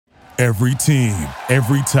Every team,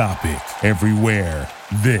 every topic, everywhere.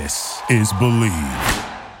 This is Believe.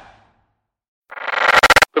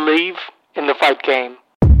 Believe in the fight game.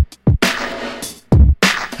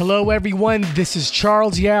 Hello, everyone. This is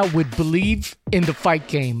Charles Yao with Believe in the Fight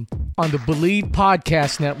Game on the Believe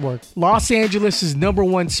Podcast Network, Los Angeles'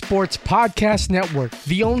 #1 sports podcast network,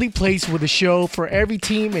 the only place with a show for every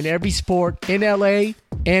team in every sport in LA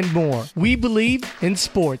and more. We believe in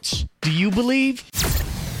sports. Do you believe?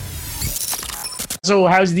 So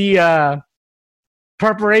how's the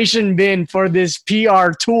preparation been for this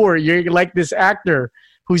PR tour? You're like this actor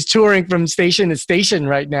who's touring from station to station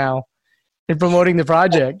right now and promoting the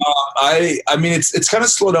project. I mean, it's kind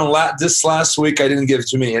of slowed down. This last week, I didn't give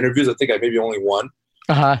too many interviews. I think I maybe only one.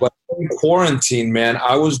 But in quarantine, man,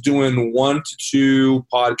 I was doing 1 to 2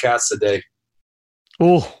 podcasts a day.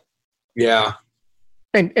 Oh, yeah.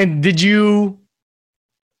 And did you?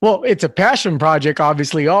 Well, it's a passion project,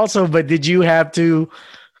 obviously, also. But did you have to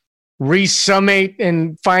resummate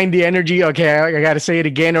and find the energy? Okay, I got to say it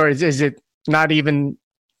again, or is it not even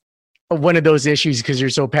one of those issues because you're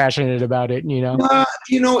so passionate about it?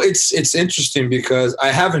 It's interesting because I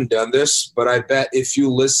haven't done this, but I bet if you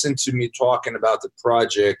listen to me talking about the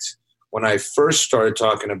project when I first started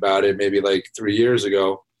talking about it, maybe like 3 years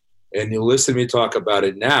ago, and you listen to me talk about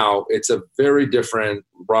it now, it's a very different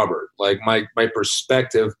Robert. Like my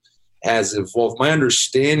perspective has evolved. My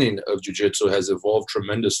understanding of jiu-jitsu has evolved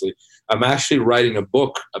tremendously. I'm actually writing a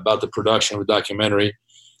book about the production of a documentary.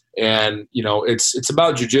 And, it's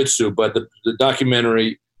about jiu-jitsu, but the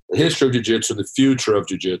documentary, the history of jiu-jitsu, the future of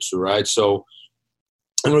jiu-jitsu, right? So,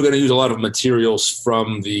 and we're going to use a lot of materials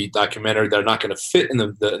from the documentary that are not going to fit in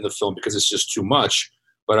the film because it's just too much.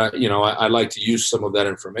 But, I like to use some of that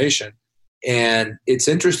information. And it's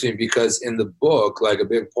interesting because in the book, like a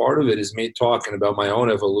big part of it is me talking about my own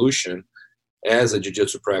evolution as a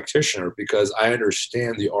jiu-jitsu practitioner because I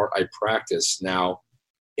understand the art I practice now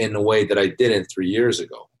in a way that I didn't 3 years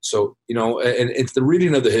ago. So, and it's the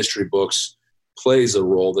reading of the history books plays a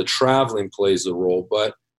role, the traveling plays a role,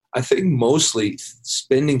 but I think mostly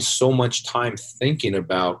spending so much time thinking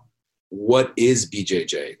about what is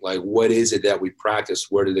BJJ? Like, what is it that we practice?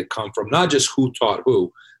 Where did it come from? Not just who taught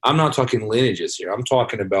who. I'm not talking lineages here. I'm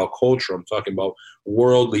talking about culture. I'm talking about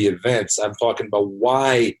worldly events. I'm talking about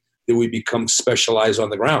why did we become specialized on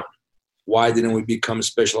the ground? Why didn't we become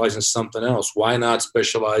specialized in something else? Why not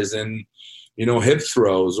specialize in, hip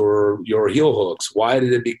throws or your heel hooks? Why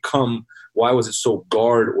was it so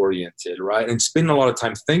guard oriented, right? And spending a lot of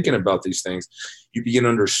time thinking about these things, you begin to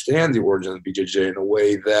understand the origin of BJJ in a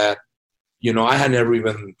way that, I had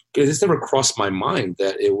it's never crossed my mind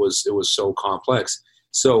that it was so complex.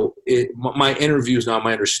 So my interviews now,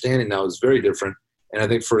 my understanding now is very different. And I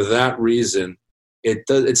think for that reason,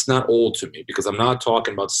 it's not old to me because I'm not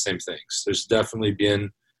talking about the same things. There's definitely been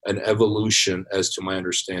an evolution as to my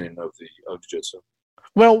understanding of jiu-jitsu.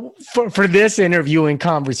 Well, for this interview and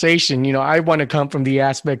conversation, I want to come from the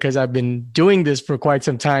aspect because I've been doing this for quite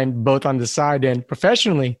some time, both on the side and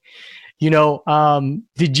professionally.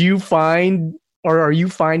 Did you find, or are you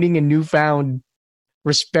finding a newfound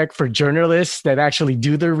respect for journalists that actually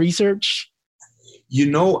do their research?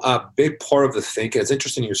 A big part of the thinking, it's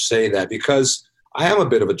interesting you say that because I am a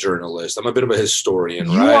bit of a journalist. I'm a bit of a historian,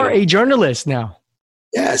 right? You are a journalist now.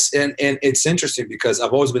 Yes, and it's interesting because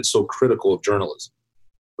I've always been so critical of journalism,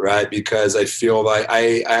 right? Because I feel like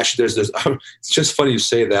I actually there's it's just funny you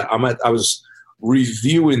say that. I was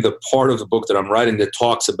reviewing the part of the book that I'm writing that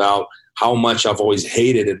talks about how much I've always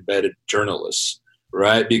hated embedded journalists,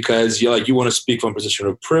 right? Because you want to speak from a position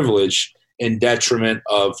of privilege in detriment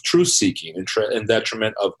of truth seeking, in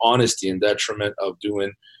detriment of honesty, in detriment of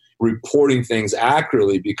reporting things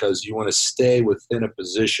accurately because you want to stay within a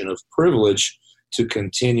position of privilege to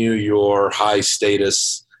continue your high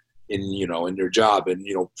status in your job and,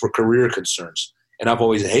 for career concerns. And I've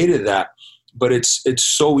always hated that, but it's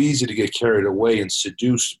so easy to get carried away and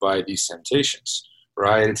seduced by these temptations,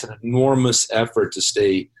 right? It's an enormous effort to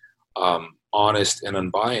stay honest and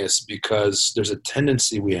unbiased because there's a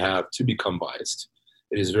tendency we have to become biased.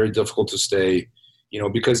 It is very difficult to stay,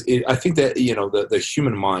 because I think that, the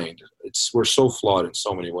human mind, we're so flawed in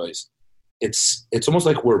so many ways. It's almost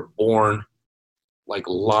like we're born like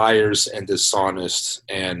liars and dishonest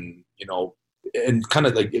and, and kind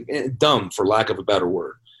of like dumb for lack of a better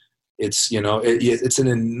word. It's, it's an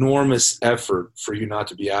enormous effort for you not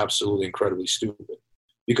to be absolutely incredibly stupid.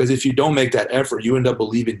 Because if you don't make that effort, you end up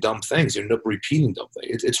believing dumb things. You end up repeating dumb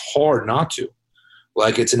things. It's hard not to.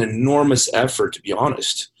 Like, it's an enormous effort, to be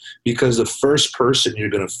honest, because the first person you're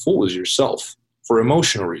going to fool is yourself, for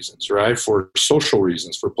emotional reasons, right? For social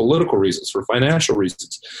reasons, for political reasons, for financial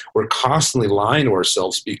reasons. We're constantly lying to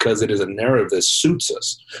ourselves because it is a narrative that suits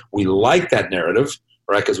us. We like that narrative,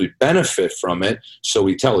 right? Because we benefit from it, so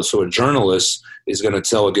we tell it. So a journalist is going to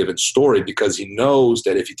tell a given story because he knows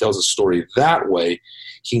that if he tells a story that way,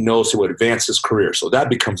 he knows he will advance his career. So that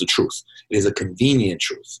becomes a truth. It is a convenient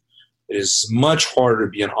truth. It is much harder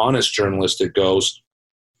to be an honest journalist that goes,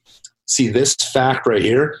 see this fact right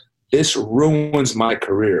here, this ruins my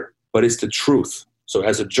career, but it's the truth. So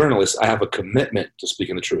as a journalist, I have a commitment to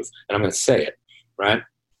speaking the truth, and I'm going to say it, right?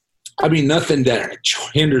 I mean, nothing that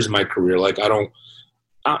hinders my career. Like I'm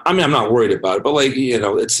not worried about it, but like, you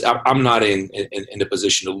know, I'm not in a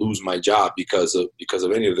position to lose my job because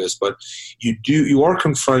of any of this. But you are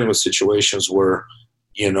confronted with situations where,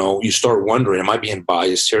 you know, you start wondering, am I being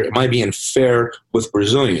biased here? Am I being fair with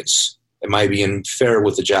Brazilians? Am I being fair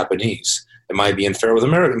with the Japanese? Am I being fair with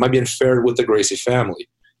America? Am I being fair with the Gracie family?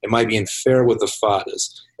 Am I being fair with the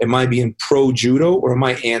Fadas? Am I being pro-judo or am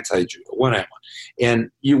I anti-judo? What am I?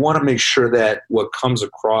 And you want to make sure that what comes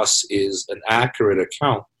across is an accurate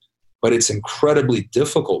account, but it's incredibly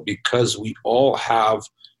difficult because we all have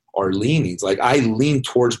our leanings. Like I lean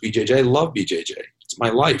towards BJJ. I love BJJ. It's my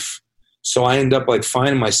life. So I end up like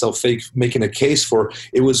finding myself making a case for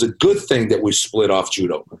it was a good thing that we split off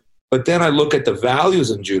judo. But then I look at the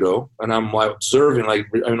values in judo, and I'm like observing, like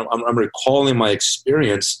I'm recalling my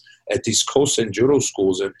experience at these Kosen judo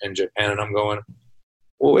schools in Japan, and I'm going,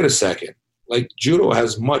 well, wait a second. Like judo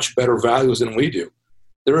has much better values than we do.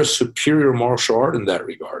 They're a superior martial art in that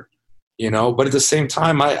regard, you know. But at the same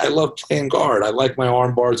time, I love playing guard. I like my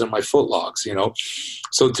arm bars and my foot locks, you know.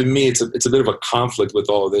 So to me, it's a bit of a conflict with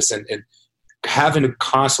all of this, and having to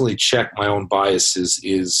constantly check my own biases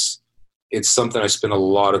it's something I spend a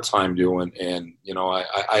lot of time doing. And, you know,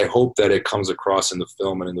 I hope that it comes across in the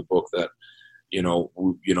film and in the book that, you know,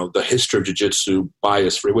 the history of jiu-jitsu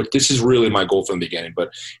bias free, which this is really my goal from the beginning,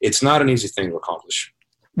 but it's not an easy thing to accomplish.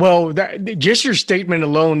 Well, just your statement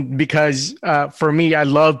alone, because for me, I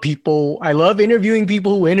love interviewing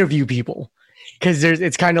people who interview people. Because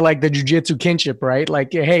it's kind of like the jiu-jitsu kinship, right?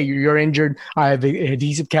 Like, hey, you're injured. I have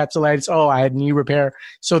adhesive capsulitis. Oh, I had knee repair.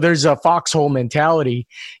 So there's a foxhole mentality.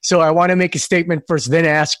 So I want to make a statement first, then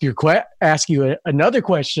ask you another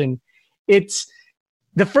question. It's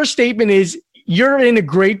the first statement is you're in a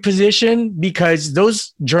great position because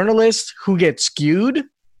those journalists who get skewed,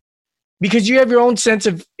 because you have your own sense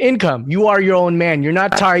of income. You are your own man. You're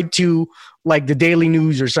not tied to like the Daily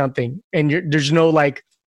News or something, and there's no like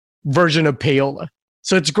version of payola.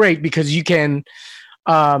 So it's great because you can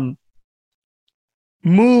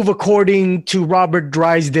move according to Robert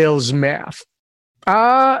Drysdale's math.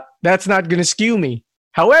 That's not going to skew me.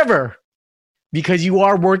 However, because you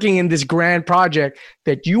are working in this grand project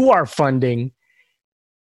that you are funding,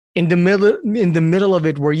 in the middle of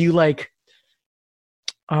it where you like,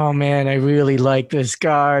 oh man, I really like this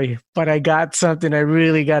guy, but I got something I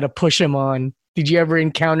really got to push him on. Did you ever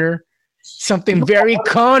encounter something very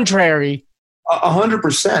contrary?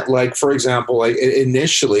 100%. Like, for example, like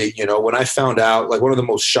initially, you know, when I found out, like one of the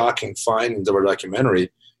most shocking findings of our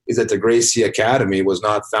documentary is that the Gracie Academy was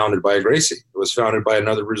not founded by a Gracie. It was founded by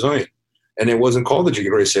another Brazilian. And it wasn't called the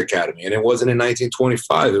Gracie Academy. And it wasn't in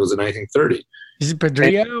 1925. It was in 1930. Is it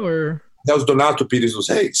Padrilha or? That was Donato Pires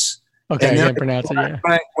dos Reis. Okay, I can't pronounce it, yeah.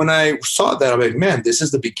 When I saw that, I'm like, man, this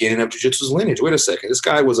is the beginning of jiu-jitsu's lineage. Wait a second. This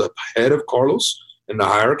guy was ahead of Carlos in the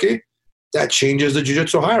hierarchy. That changes the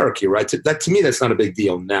jiu-jitsu hierarchy, right? That to me, that's not a big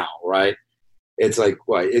deal now, right? It's like,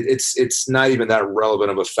 well, it's not even that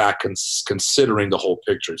relevant of a fact considering the whole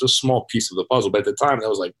picture. It's a small piece of the puzzle, but at the time, that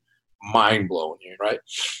was like mind-blowing, right?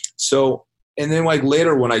 So, and then like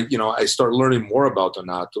later when I start learning more about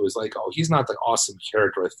Donato, it's like, oh, he's not the awesome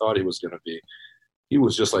character I thought he was going to be. He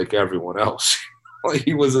was just like everyone else. Like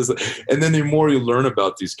he was, and then the more you learn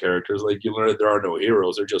about these characters, like you learn that there are no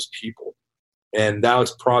heroes; they're just people. And that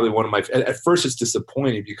was probably one of my. At first, it's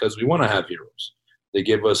disappointing because we want to have heroes. They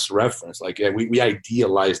give us reference, like we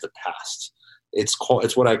idealize the past. It's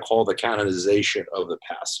what I call the canonization of the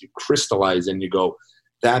past. You crystallize and you go,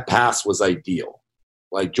 that past was ideal.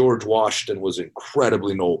 Like George Washington was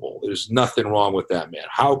incredibly noble. There's nothing wrong with that man.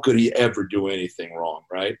 How could he ever do anything wrong,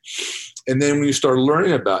 right? And then when you start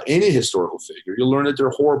learning about any historical figure, you learn that there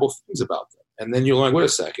are horrible things about them. And then you're like, wait a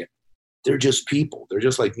second. They're just people. They're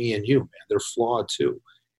just like me and you, man. They're flawed too.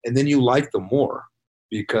 And then you like them more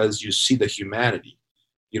because you see the humanity.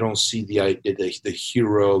 You don't see the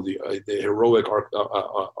hero, the heroic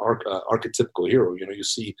archetypical hero. You know, you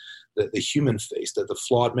see the human face, the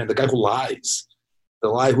flawed man, the guy who lies.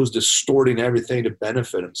 The guy who's distorting everything to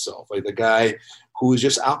benefit himself, like the guy who is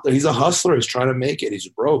just out there. He's a hustler. He's trying to make it. He's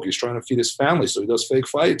broke. He's trying to feed his family, so he does fake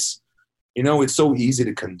fights. It's so easy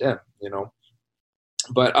to condemn,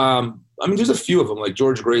 But, there's a few of them. Like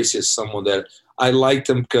George Gracie is someone that I liked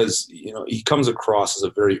him because, he comes across as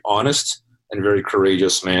a very honest and very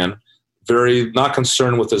courageous man, very not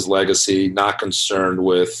concerned with his legacy, not concerned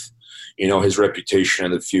with, his reputation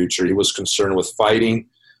in the future. He was concerned with fighting.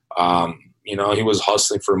 He was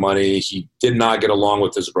hustling for money. He did not get along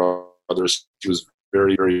with his brothers. He was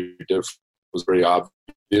very, very different. It was very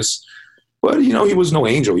obvious. But, he was no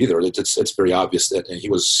angel either. It's very obvious that he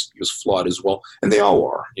was flawed as well. And they all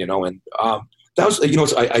are, And that was,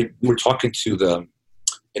 we were talking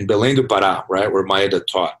in Belém do Pará, right, where Maeda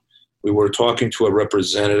taught. We were talking to a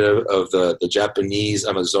representative of the Japanese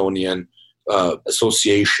Amazonian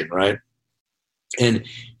Association, right? And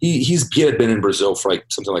he had been in Brazil for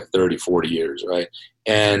something like 30, 40 years, right?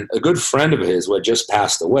 And a good friend of his who had just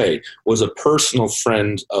passed away was a personal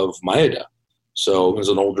friend of Maeda. So he was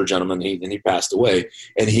an older gentleman, and he passed away.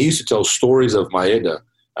 And he used to tell stories of Maeda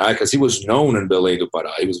because he was known in Belém do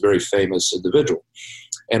Pará. He was a very famous individual.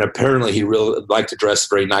 And apparently he really liked to dress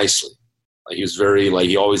very nicely. He was very,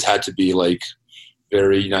 he always had to be,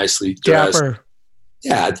 very nicely dressed. Dapper.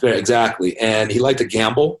 Yeah, exactly. And he liked to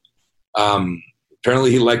gamble.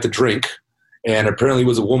 Apparently he liked to drink. And apparently he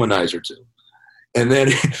was a womanizer too. And then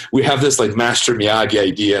we have this Master Miyagi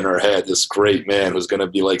idea in our head, this great man who's going to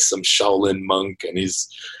be some Shaolin monk, and he's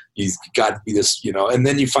got to be this, and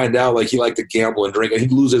then you find out he liked to gamble and drink, and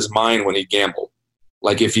he'd lose his mind when he gambled.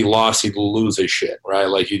 If he lost, he'd lose his shit, right?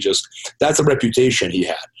 That's a reputation he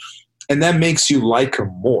had. And that makes you like him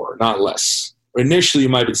more, not less. Initially you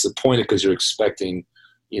might be disappointed because you're expecting,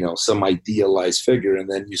 some idealized figure,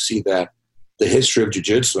 and then you see that the history of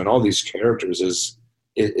jiu-jitsu and all these characters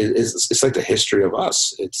it's like the history of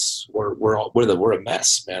us. We're a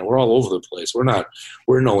mess, man. We're all over the place. We're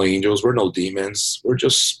no angels. We're no demons. We're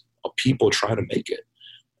just people trying to make it.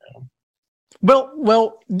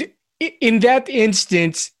 Well, in that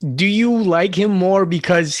instance, do you like him more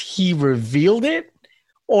because he revealed it,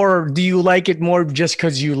 or do you like it more just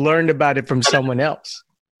because you learned about it from someone else?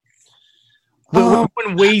 Which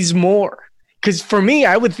one weighs more? Because for me,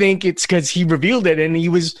 I would think it's because he revealed it and he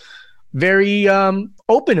was very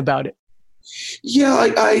open about it. Yeah,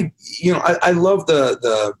 I love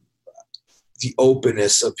the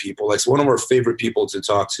openness of people. One of our favorite people to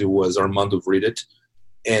talk to was Armando Vridet,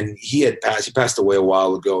 and he passed away a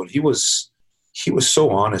while ago, and he was so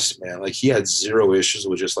honest, man. He had zero issues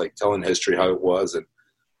with just telling history how it was. And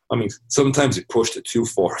sometimes he pushed it too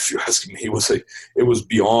far, if you ask me. It was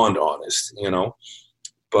beyond honest,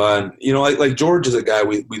 But, George is a guy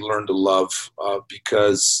we learned to love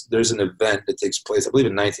because there's an event that takes place, I believe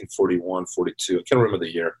in 1941, 42. I can't remember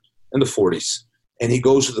the year, in the 40s. And he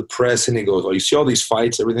goes to the press and he goes, "Oh, you see all these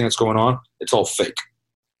fights, everything that's going on? It's all fake.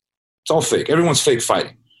 It's all fake. Everyone's fake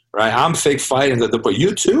fighting, right? I'm fake fighting. But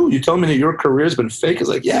you too? You tell me that your career's been fake?"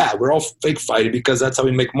 It's yeah, we're all fake fighting because that's how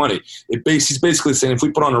we make money. He's basically saying, if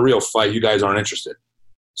we put on a real fight, you guys aren't interested.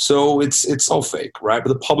 So it's all fake, right?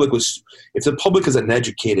 But if the public is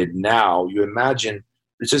uneducated now, you imagine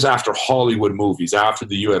it's just after Hollywood movies, after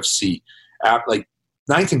the UFC, after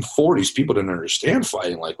 1940s, people didn't understand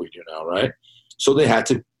fighting like we do now, right? So they had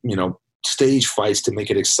to, stage fights to make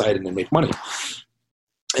it exciting and make money.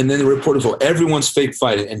 And then the reporters go, everyone's fake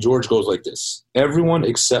fighting. And George goes like this: everyone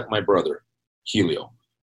except my brother, Helio.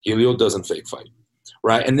 Helio doesn't fake fight,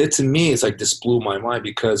 right? And to me, it's this blew my mind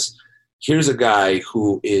because here's a guy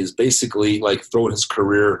who is basically throwing his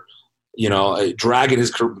career, dragging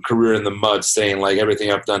his career in the mud, saying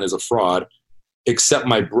everything I've done is a fraud, except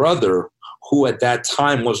my brother, who at that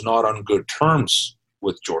time was not on good terms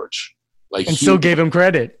with George. And still gave him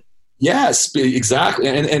credit. Yes, exactly.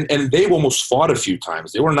 And they almost fought a few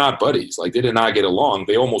times. They were not buddies. They did not get along.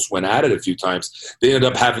 They almost went at it a few times. They ended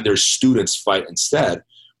up having their students fight instead,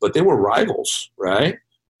 but they were rivals, right?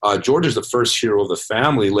 George is the first hero of the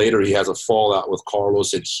family. Later, he has a fallout with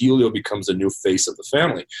Carlos, and Helio becomes the new face of the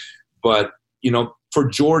family. But, for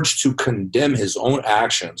George to condemn his own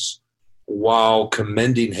actions while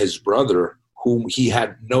commending his brother, whom he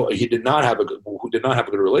did not have a good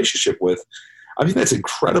relationship with, I think that's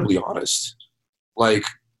incredibly honest. To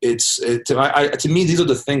me, these are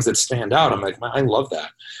the things that stand out. I'm I love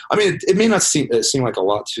that. It may not seem like a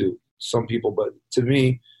lot to some people, but to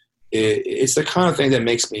me, it's the kind of thing that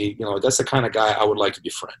makes me, that's the kind of guy I would like to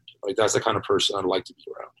befriend. That's the kind of person I'd like to be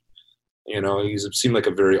around. He seemed like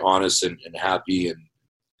a very honest and happy, and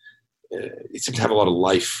he seemed to have a lot of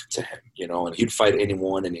life to him, and he'd fight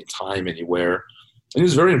anyone, anytime, anywhere. And he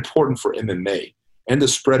was very important for MMA. and the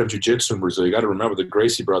spread of jiu-jitsu in Brazil. You got to remember the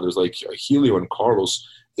Gracie brothers, like Helio and Carlos,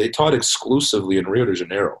 they taught exclusively in Rio de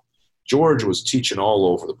Janeiro. George was teaching all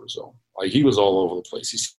over the Brazil. Like, he was all over the place.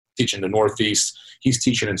 He's teaching in the Northeast. He's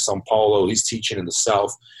teaching in Sao Paulo. He's teaching in the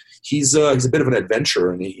South. He's a bit of an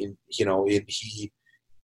adventurer, and he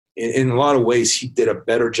in a lot of ways, he did a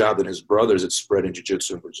better job than his brothers at spreading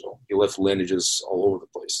jiu-jitsu in Brazil. He left lineages all over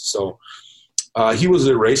the place. So he was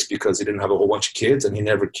erased because he didn't have a whole bunch of kids, and he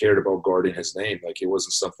never cared about guarding his name. Like, it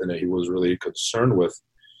wasn't something that he was really concerned with.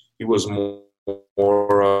 He was more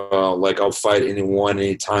like, I'll fight anyone,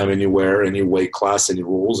 anytime, anywhere, any weight class, any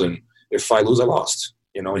rules, and if I lose, I lost.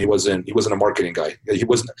 You know, he wasn't a marketing guy. He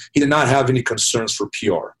did not have any concerns for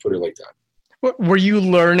PR, put it like that. Were you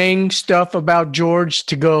learning stuff about George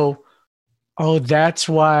to go, oh, that's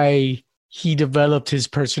why he developed his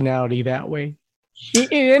personality that way? In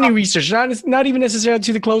any research, not even necessarily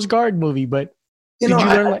to the Close Guard movie, but did you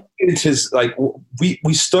learn? It's his, like,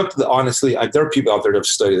 we stuck to the, honestly, there are people out there that have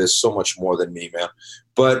studied this so much more than me, man.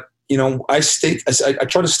 But, you know, I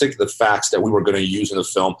try to stick to the facts that we were going to use in the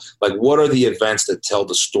film. Like, what are the events that tell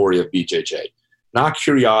the story of BJJ? Not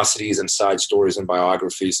curiosities and side stories and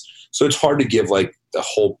biographies. So it's hard to give, like, the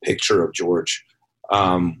whole picture of George.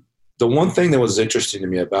 The one thing that was interesting to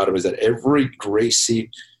me about him is that every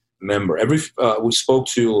Gracie member, we spoke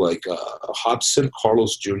to, like, Hobson,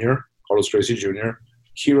 Carlos Gracie Jr.,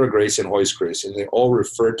 Kira Gracie, and Royce Gracie, and they all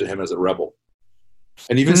referred to him as a rebel.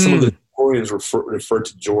 And even some of the historians referred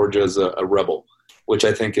to George as a rebel, which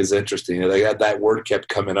I think is interesting. That word kept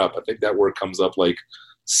coming up. I think that word comes up like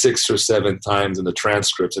 6 or 7 times in the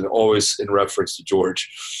transcripts, and always in reference to George.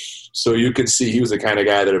 So you can see he was the kind of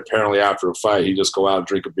guy that apparently after a fight, he'd just go out and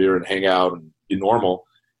drink a beer and hang out and be normal.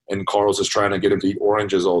 And Carlos is trying to get him to eat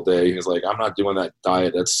oranges all day. He's like, I'm not doing that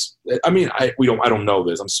diet. I don't know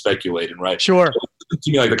this. I'm speculating, right? Sure. So,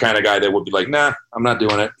 to me, like the kind of guy that would be like, nah, I'm not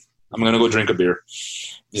doing it. I'm going to go drink a beer.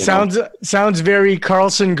 Sounds very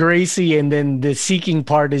Carlson Gracie, and then the seeking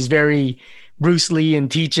part is very Bruce Lee and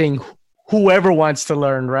teaching whoever wants to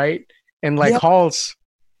learn, right? And like Hall's.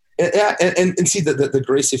 Yeah, and see, the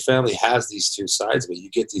Gracie family has these two sides of it.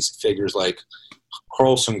 You get these figures like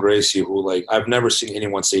Carlson Gracie, who, like, I've never seen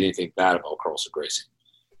anyone say anything bad about Carlson Gracie.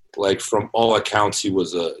 Like, from all accounts, he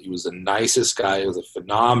was the nicest guy. He was a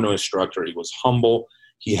phenomenal instructor. He was humble.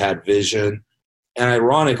 He had vision. And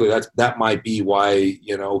ironically, that might be why,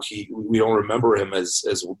 you know, we don't remember him as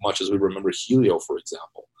much as we remember Helio, for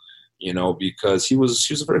example. You know, because he was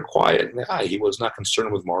a very quiet guy. He was not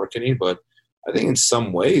concerned with marketing, but I think in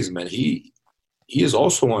some ways, man, he is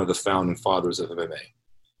also one of the founding fathers of MMA.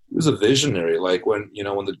 He was a visionary. Like, when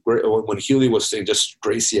Helio was saying just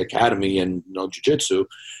Gracie Academy and, you know, jiu-jitsu,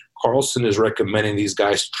 Carlson is recommending these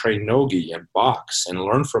guys to train nogi and box and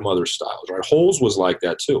learn from other styles, right? Holz was like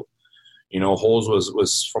that too. You know, Holz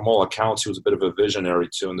was from all accounts, he was a bit of a visionary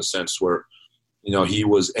too, in the sense where, you know, he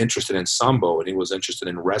was interested in Sambo and he was interested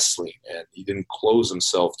in wrestling, and he didn't close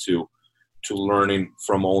himself to learning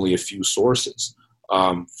from only a few sources.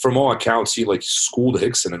 From all accounts, he, like, schooled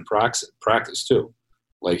Rickson in practice too.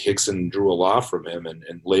 Like, Rickson drew a lot from him,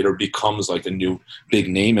 and later becomes like the new big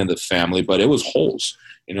name in the family. But it was Holz.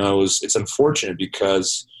 You know, it's unfortunate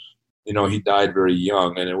because, you know, he died very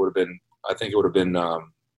young, and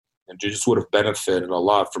and jiu-jitsu would have benefited a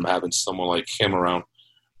lot from having someone like him around.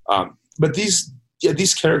 But these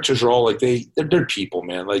characters are all like, they're people,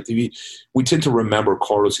 man. Like, we tend to remember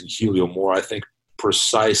Carlos and Helio more, I think,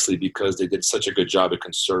 precisely because they did such a good job at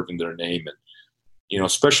conserving their name. And, you know,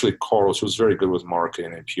 especially Carlos, who was very good with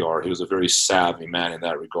marketing and PR. He was a very savvy man in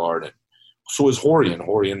that regard. And so is Rorion.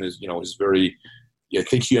 Rorion is, you know, is very, I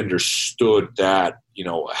think he understood that, you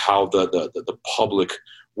know, how the public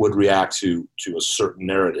would react to a certain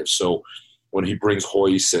narrative. So when he brings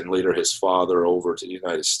Royce and later his father over to the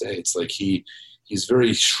United States, like, he's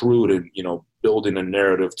very shrewd in, you know, building a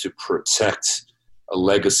narrative to protect a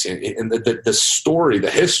legacy. And the story, the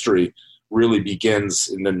history really begins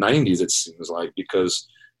in the 90s, it seems like, because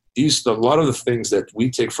a lot of the things that we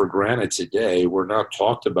take for granted today were not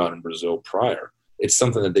talked about in Brazil prior. It's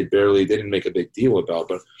something that they didn't make a big deal about.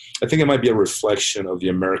 But I think it might be a reflection of the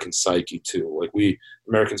American psyche too. Like, we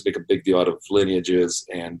Americans make a big deal out of lineages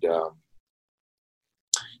and,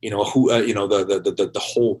 you know,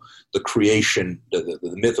 the creation,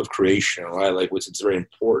 the myth of creation, right? Like, which is very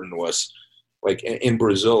important to us. Like, in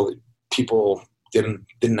Brazil, people didn't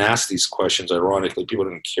ask these questions. Ironically, people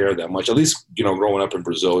didn't care that much. At least, you know, growing up in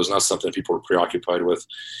Brazil, it's not something people were preoccupied with.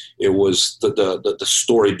 It was the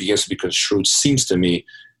story begins to be construed, seems to me,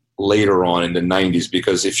 later on in the 90s,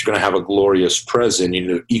 because if you're going to have a glorious present, you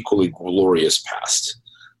need an equally glorious past.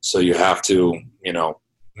 So you have to, you know,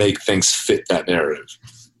 make things fit that narrative.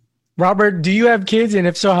 Robert, do you have kids? And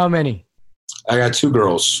if so, how many? I got 2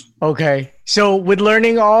 girls. Okay. So with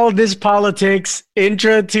learning all this politics,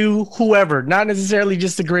 intro to whoever, not necessarily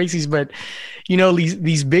just the Gracies, but,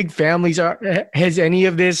 these big families, has any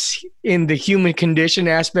of this in the human condition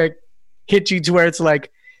aspect hit you to where it's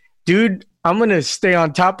like, dude, I'm going to stay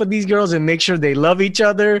on top of these girls and make sure they love each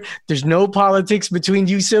other. There's no politics between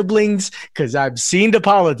you siblings because I've seen the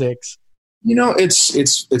politics.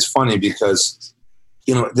 It's funny because,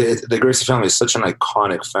 the Gracie family is such an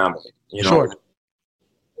iconic family. Sure.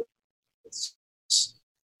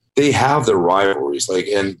 They have their rivalries,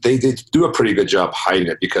 and they do a pretty good job hiding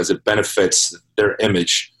it because it benefits their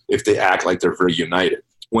image if they act like they're very united.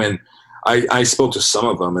 When I spoke to some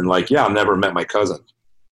of them and I've never met my cousin.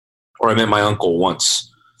 Or I met my uncle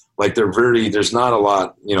once. There's not a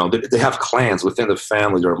lot, they have clans within the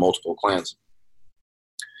family. There are multiple clans.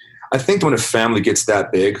 I think when a family gets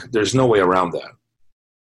that big, there's no way around that.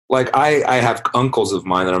 I have uncles of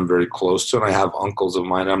mine that I'm very close to, and I have uncles of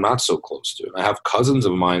mine that I'm not so close to. And I have cousins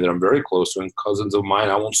of mine that I'm very close to, and cousins of mine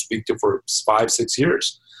I won't speak to for 5-6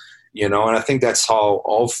 years. And I think that's how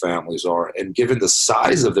all families are. And given the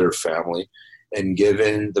size of their family, and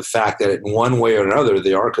given the fact that in one way or another,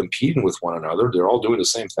 they are competing with one another, they're all doing the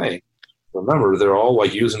same thing. Remember, they're all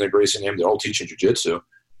using their Gracie name. They're all teaching jiu-jitsu.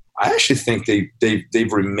 I actually think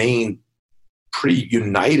they've remained pretty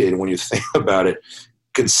united when you think about it,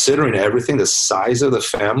 considering everything, the size of the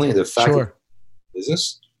family, the fact that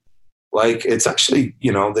business. It's actually,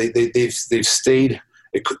 they've stayed.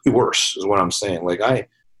 It could be worse, is what I'm saying.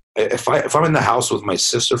 If I'm in the house with my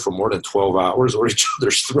sister for more than 12 hours, we're at each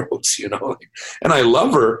other's throats, and I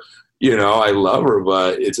love her,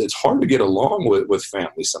 but it's hard to get along with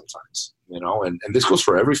family sometimes, and this goes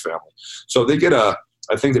for every family. So they get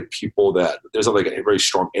I think that people that there's a very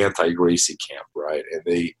strong anti-Gracie camp, right? And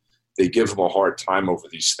they give them a hard time over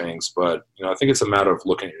these things. But, I think it's a matter of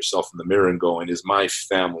looking at yourself in the mirror and going, is my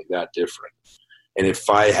family that different? And if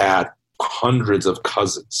I had hundreds of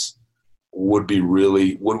cousins, would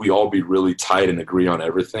we all be really tight and agree on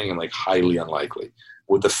everything? And highly unlikely.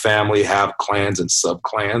 Would the family have clans and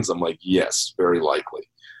sub-clans? I'm yes, very likely.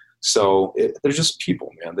 So they're just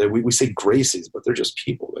people, man. We say Gracies, but they're just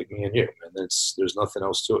people like me and you, and there's nothing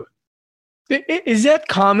else to it. Is that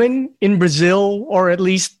common in Brazil, or at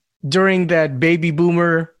least during that baby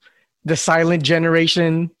boomer, the silent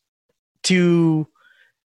generation, to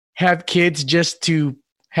have kids just to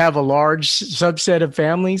have a large subset of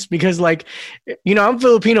families? Because I'm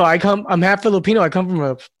Filipino. I'm half Filipino. I come from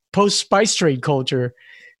a post-spice trade culture.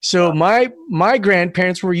 So my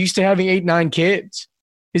grandparents were used to having 8-9 kids.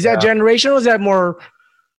 Is that generational? Is that more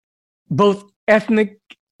both ethnic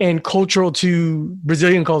and cultural to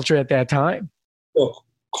Brazilian culture at that time? Well,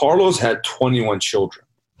 Carlos had 21 children.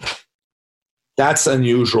 That's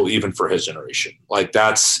unusual even for his generation.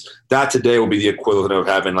 That today will be the equivalent of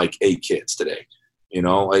having 8 kids today.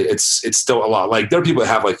 It's still a lot. There are people that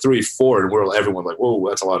have 3, 4, and everyone's whoa,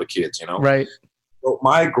 that's a lot of kids, Right. Well,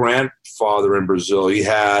 my grandfather in Brazil, he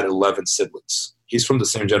had 11 siblings. He's from the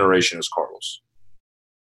same generation as Carlos.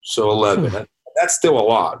 So 11. That's still a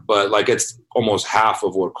lot, but it's almost half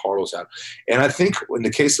of what Carlos had. And I think in the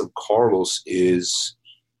case of Carlos he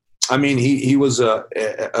was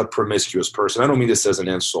a promiscuous person. I don't mean this as an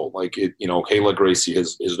insult. Kayla Gracie,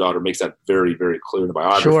 his daughter, makes that very, very clear in the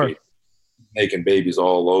biography. Sure. Making babies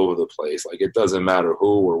all over the place. It doesn't matter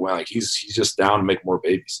who or when. He's just down to make more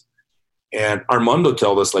babies. And Armando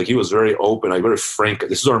told us he was very open, very frank.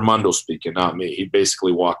 This is Armando speaking, not me. He'd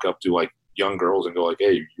basically walk up to young girls and go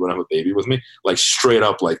hey, you want to have a baby with me? Straight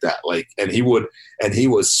up like that. And he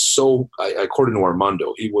was so, according to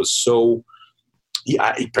Armando, he was so, he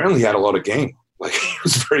apparently had a lot of game. He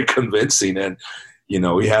was very convincing, and he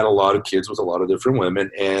had a lot of kids with a lot of different women,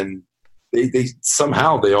 and they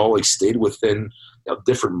somehow they all stayed within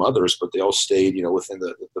different mothers, but they all stayed within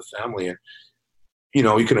the family. And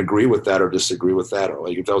you can agree with that or disagree with that, or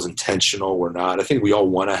if that was intentional or not. I think we all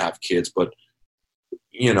want to have kids, but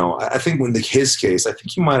I think in his case, I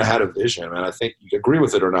think he might have had a vision, and I think you can agree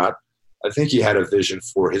with it or not. I think he had a vision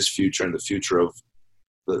for his future and the future of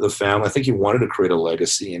the family. I think he wanted to create a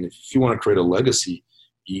legacy, and if you want to create a legacy,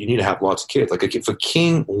 you need to have lots of kids. If a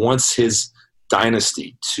king wants his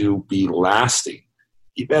dynasty to be lasting,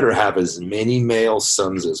 he better have as many male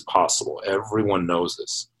sons as possible. Everyone knows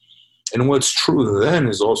this. And what's true then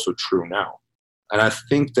is also true now. And I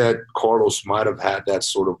think that Carlos might have had that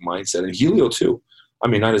sort of mindset, and Helio too.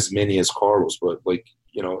 Not as many as Carlos, but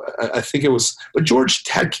I think it was, but George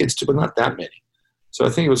had kids too, but not that many. So I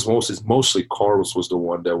think it was mostly Carlos was the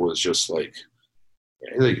one that was just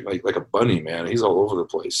He's like a bunny, man. He's all over the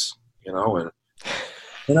place, you know.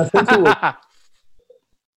 And I think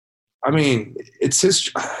I mean, it's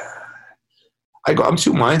his. I'm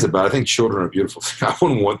two minds about it. I think children are beautiful. I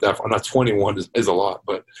wouldn't want that. I'm not 21 is a lot,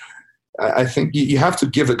 but I think you have to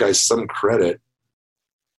give the guy some credit.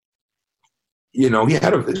 You know, he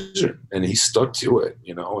had a vision and he stuck to it,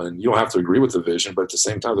 you know, and you don't have to agree with the vision, but at the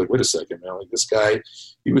same time, like, wait a second, man, like this guy,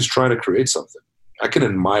 he was trying to create something. I can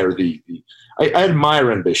admire I admire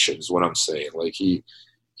ambitions, what I'm saying. Like he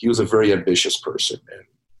was a very ambitious person. And,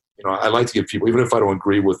 you know, I like to give people, even if I don't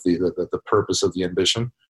agree with the purpose of the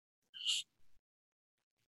ambition.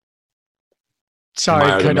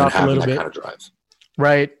 Sorry, cut off a little bit. Kind of drive.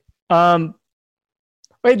 Right.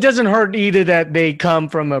 It doesn't hurt either that they come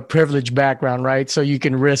from a privileged background, right? So you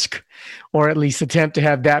can risk or at least attempt to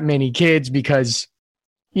have that many kids because,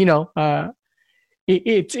 you know,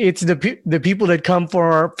 it's the people that come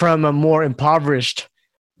from a more impoverished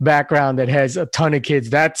background that has a ton of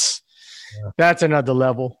kids. That's another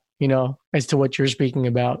level, you know, as to what you're speaking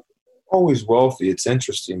about. Always wealthy. It's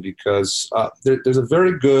interesting because there's a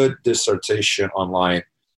very good dissertation online.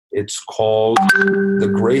 It's called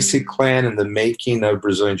The Gracie Clan and the Making of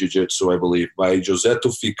Brazilian Jiu-Jitsu, I believe, by José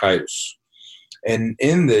Ficairos. And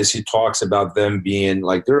in this, he talks about them being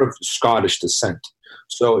like, they're of Scottish descent.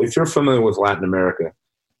 So if you're familiar with Latin America,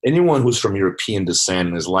 anyone who's from European descent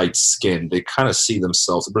and is light-skinned, they kind of see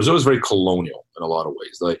themselves. Brazil is very colonial in a lot of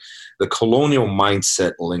ways. Like the colonial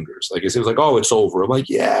mindset lingers. Like it seems like, oh, it's over. I'm like,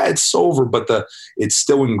 yeah, it's over, but it's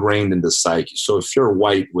still ingrained in the psyche. So if you're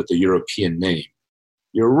white with a European name,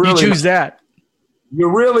 you choose that.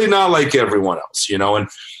 You're really not like everyone else, you know, and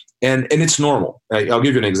it's normal. I'll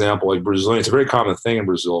give you an example. Like Brazilian, it's a very common thing in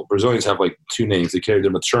Brazil. Brazilians have like two names. They carry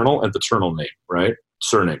their maternal and paternal name, right?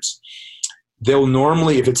 Surnames. They'll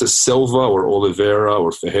normally, if it's a Silva or Oliveira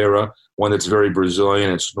or Ferreira, one that's very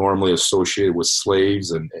Brazilian, it's normally associated with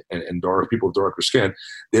slaves and dark people with darker skin.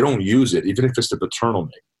 They don't use it, even if it's the paternal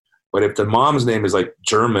name. But if the mom's name is like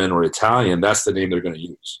German or Italian, that's the name they're going to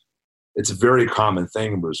use. It's a very common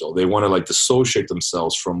thing in Brazil. They want to like dissociate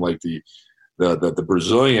themselves from like the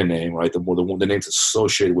Brazilian name, right? The name's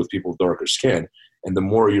associated with people with darker skin, and the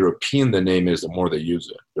more European the name is, the more they use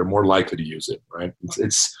it. They're more likely to use it, right?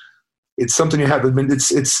 It's something you have. I mean, it's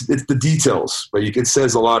the details, but it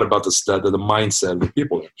says a lot about the mindset of the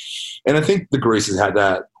people there. And I think the Gracies had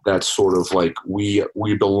that sort of like we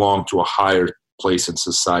belong to a higher place in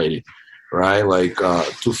society, right? Like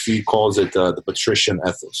Tufi calls it the patrician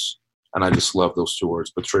ethos. And I just love those two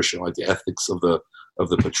words, patrician, like the ethics of the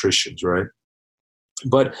patricians, right?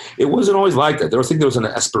 But it wasn't always like that. I think there was an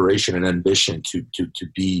aspiration and ambition to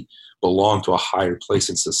belong to a higher place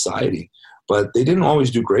in society, but they didn't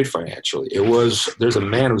always do great financially. There's a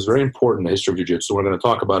man who's very important in the history of jiu-jitsu. We're going to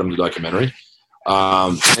talk about him in the documentary.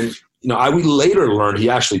 And you know, we later learned he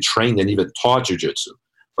actually trained and even taught jiu-jitsu,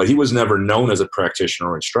 but he was never known as a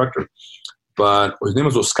practitioner or instructor. But his name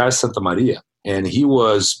was Oscar Santamaria. And he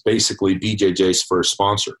was basically BJJ's first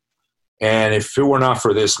sponsor. And if it were not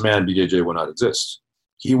for this man, BJJ would not exist.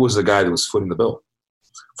 He was the guy that was footing the bill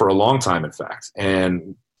for a long time, in fact.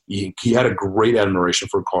 And he had a great admiration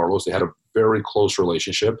for Carlos. They had a very close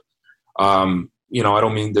relationship. You know, I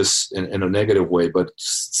don't mean this in a negative way, but it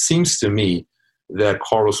seems to me that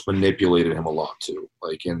Carlos manipulated him a lot too,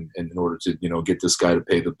 like in order to, you know, get this guy to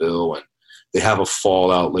pay the bill. And they have a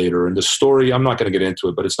fallout later. And the story, I'm not going to get into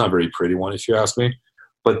it, but it's not a very pretty one if you ask me.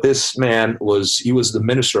 But this man was the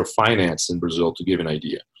Minister of Finance in Brazil, to give an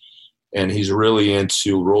idea. And he's really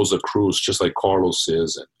into Rosa Cruz, just like Carlos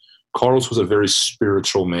is. And Carlos was a very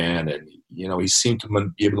spiritual man. And, you know, he seemed to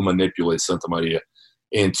be able to manipulate Santamaria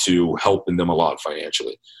into helping them a lot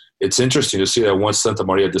financially. It's interesting to see that once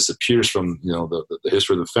Santamaria disappears from, you know, the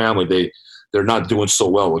history of the family, they're not doing so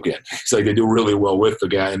well again. It's like they do really well with the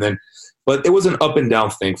guy. And then, but it was an up and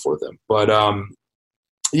down thing for them. But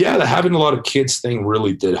yeah, having a lot of kids thing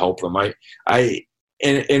really did help them.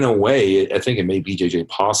 In a way, I think it made BJJ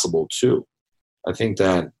possible too. I think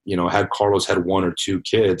that, you know, had Carlos had one or two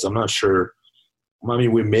kids, I'm not sure. I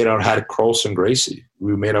mean, we may not have had Carlson Gracie.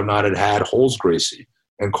 We may have not had Holz Gracie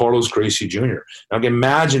and Carlos Gracie Jr. Now,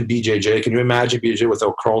 imagine BJJ. Can you imagine BJJ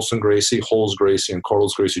without Carlson Gracie, Holz Gracie, and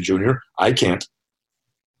Carlos Gracie Jr.? I can't.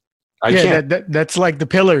 That's like the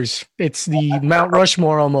pillars. It's the Mount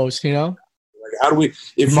Rushmore almost, you know? Like how do we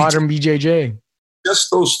 – if modern BJJ. Just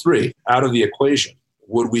those three out of the equation,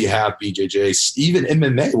 would we have BJJ? Even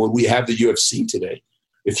MMA, would we have the UFC today?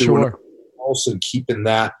 If you were also keeping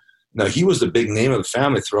that – now, he was the big name of the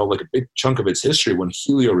family throughout like a big chunk of its history. When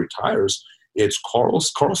Helio retires, it's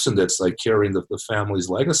Carlson that's like carrying the family's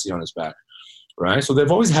legacy on his back. right? So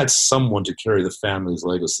they've always had someone to carry the family's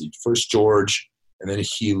legacy. First George, and then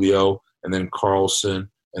Helio, and then Carlson,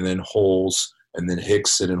 and then Holes, and then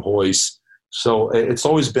Hickson and Hoyce. So it's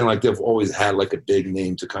always been like they've always had like a big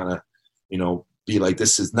name to kind of, be like,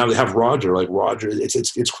 this is, now they have Roger, like Roger,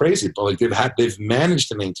 it's crazy, but like they've managed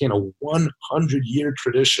to maintain a 100-year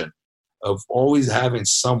tradition of always having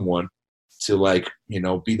someone to like,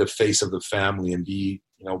 be the face of the family and be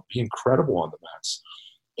incredible on the mats.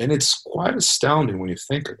 And it's quite astounding when you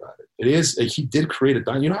think about it. It is, he did create a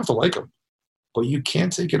dynasty. You don't have to like him, but you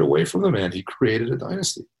can't take it away from the man. He created a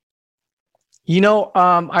dynasty.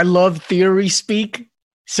 I love theory speak.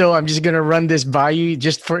 So I'm just going to run this by you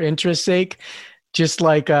just for interest's sake. Just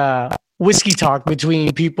like whiskey talk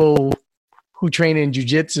between people who train in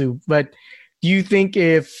jiu-jitsu. But do you think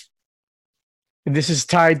if this is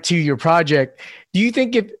tied to your project, do you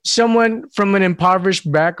think if someone from an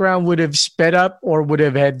impoverished background would have sped up or would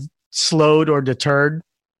have had slowed or deterred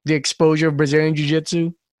the exposure of Brazilian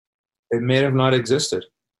jiu-jitsu? It may have not existed.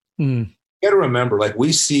 Mm. You got to remember, like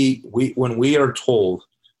when we are told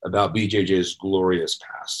about BJJ's glorious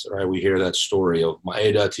past, right? We hear that story of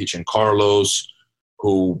Maeda teaching Carlos,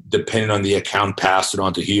 who, depending on the account, passed it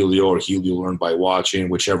on to Helio, or Helio learned by watching,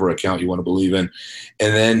 whichever account you want to believe in.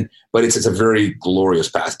 And then, but it's a very glorious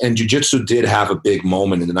past. And jiu-jitsu did have a big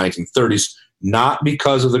moment in the 1930s, not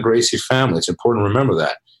because of the Gracie family. It's important to remember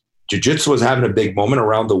that. Jiu-jitsu was having a big moment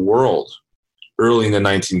around the world early in the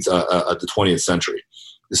 20th century.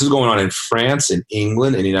 This is going on in France, in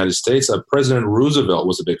England, in the United States. President Roosevelt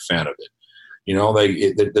was a big fan of it.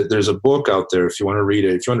 There's a book out there, if you want to read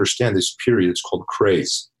it, if you understand this period, it's called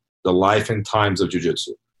Craze, The Life and Times of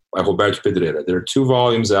Jiu-Jitsu by Roberto Pedreira. There are 2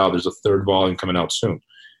 volumes out. There's a 3rd volume coming out soon.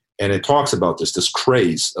 And it talks about this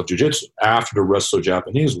craze of jiu-jitsu after the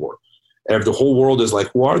Russo-Japanese War. And the whole world is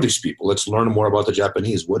like, who are these people? Let's learn more about the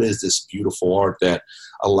Japanese. What is this beautiful art that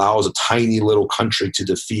allows a tiny little country to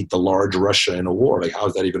defeat the large Russia in a war? Like, how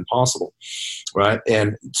is that even possible? Right?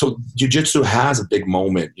 And so jiu-jitsu has a big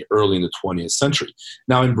moment early in the 20th century.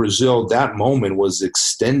 Now in Brazil, that moment was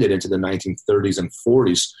extended into the 1930s and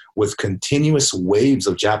 40s with continuous waves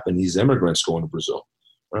of Japanese immigrants going to Brazil.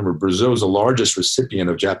 Remember, Brazil is the largest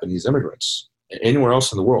recipient of Japanese immigrants anywhere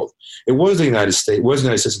else in the world. It was the United States. It was the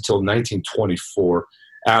United States until 1924,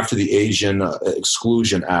 after the Asian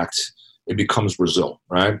Exclusion Act. It becomes Brazil,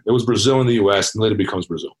 right? It was Brazil in the U.S. and later becomes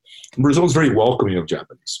Brazil. And Brazil is very welcoming of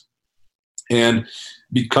Japanese, and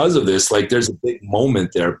because of this, like, there's a big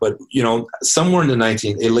moment there. But somewhere in the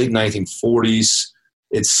late 1940s,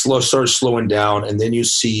 it starts slowing down, and then you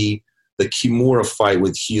see the Kimura fight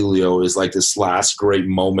with Helio is like this last great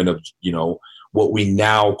moment of what we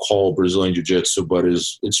now call Brazilian Jiu-Jitsu, but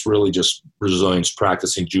it's really just Brazilians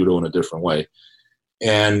practicing judo in a different way.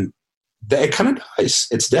 And it kind of dies.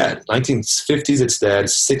 It's dead. 1950s, it's dead.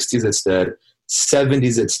 60s, it's dead.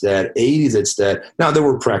 70s, it's dead. 80s, it's dead. Now, there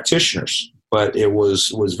were practitioners, but it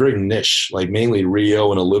was very niche, like mainly Rio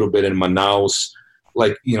and a little bit in Manaus.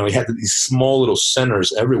 Like, you had these small little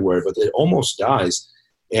centers everywhere, but it almost dies.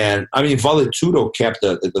 And, I mean, Vale Tudo kept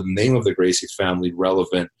the name of the Gracie family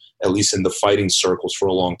relevant, at least in the fighting circles, for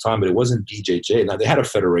a long time, but it wasn't BJJ. Now, they had a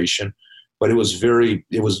federation, but it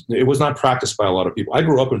was not practiced by a lot of people. I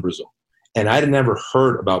grew up in Brazil, and I had never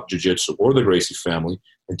heard about jiu-jitsu or the Gracie family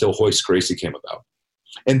until Royce Gracie came about.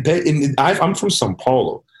 And I'm from São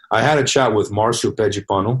Paulo. I had a chat with Marcio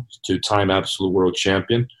Pejipano, 2-time absolute world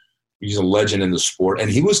champion. He's a legend in the sport. And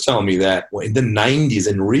he was telling me that in the 90s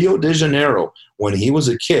in Rio de Janeiro, when he was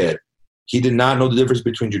a kid, he did not know the difference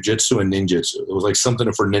between jiu-jitsu and ninjutsu. It was like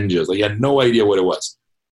something for ninjas. Like, he had no idea what it was.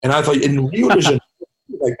 And I thought, in Rio de Janeiro,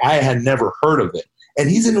 like, I had never heard of it. And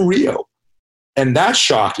he's in Rio. And that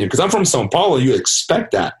shocked me, because I'm from Sao Paulo. You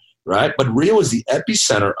expect that, right? But Rio is the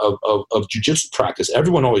epicenter of jiu-jitsu practice.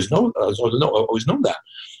 Everyone always known that.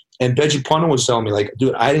 And Pejipano was telling me, like,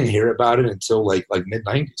 dude, I didn't hear about it until like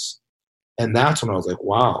mid-90s. And that's when I was like,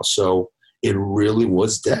 wow. So it really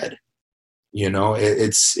was dead.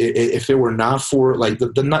 If it were not for like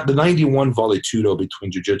the 91 Vale Tudo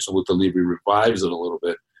between Jiu-Jitsu and Luta Livre revives it a little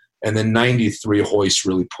bit. And then 93 Royce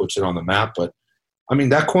really puts it on the map. But I mean,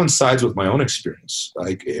 that coincides with my own experience.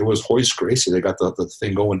 Like, it was Royce Gracie. They got the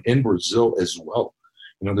thing going in Brazil as well.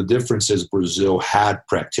 The difference is Brazil had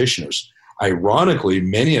practitioners. Ironically,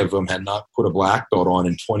 many of them had not put a black belt on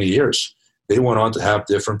in 20 years. They went on to have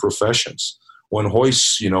different professions. When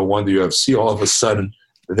Royce, won the UFC, all of a sudden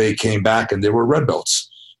they came back and they were red belts.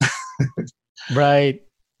 Right.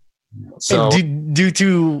 So due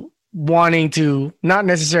to wanting to not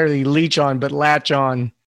necessarily leech on, but latch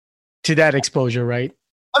on to that exposure, right?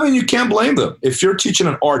 I mean, you can't blame them. If you're teaching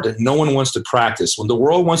an art that no one wants to practice, when the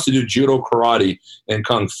world wants to do judo, karate, and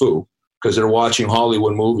kung fu because they're watching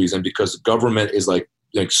Hollywood movies and because the government is like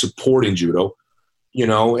supporting judo,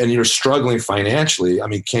 and you're struggling financially, I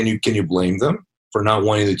mean, can you blame them for not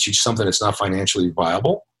wanting to teach something that's not financially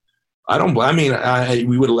viable? I don't. I mean,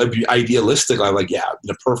 we would be idealistic. In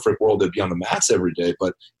a perfect world, they'd be on the mats every day.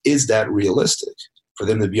 But is that realistic for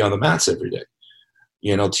them to be on the mats every day?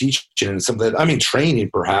 Teaching and something. I mean, training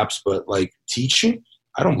perhaps, but like teaching,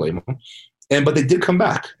 I don't blame them. But they did come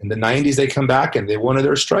back in the '90s. They come back and they wanted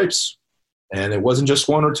their stripes, and it wasn't just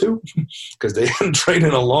one or two because they hadn't trained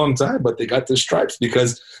in a long time. But they got their stripes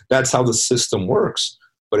because that's how the system works.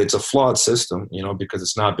 But it's a flawed system, because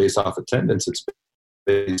it's not based off attendance. It's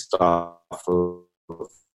based off of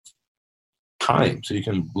time. So you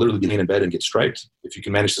can literally get in bed and get striped if you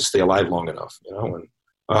can manage to stay alive long enough,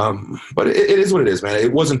 but it is what it is, man.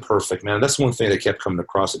 It wasn't perfect, man. That's one thing that kept coming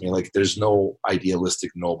across at me. Like, there's no idealistic,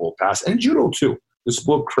 noble past. And judo, too. This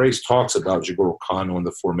book, Craze, talks about Jigoro Kano and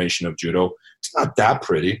the formation of judo. It's not that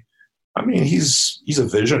pretty. I mean, he's a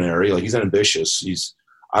visionary. Like, he's ambitious.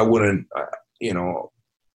 I wouldn't,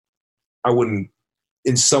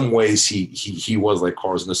 in some ways, he was like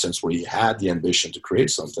Carlos in the sense where he had the ambition to create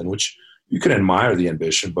something, which you can admire the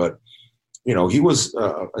ambition, but he was.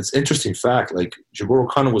 It's an interesting fact. Like Jigoro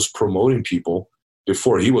Kano was promoting people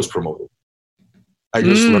before he was promoted. I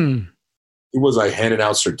just learned he was like handing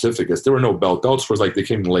out certificates. There were no belts. Belts was like they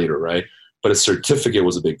came later, right? But a certificate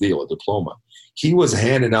was a big deal, a diploma. He was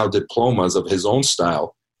handing out diplomas of his own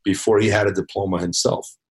style before he had a diploma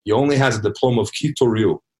himself. He only has a diploma of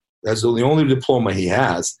Kito-ryu. That's the only diploma he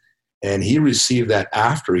has, and he received that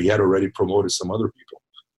after he had already promoted some other people,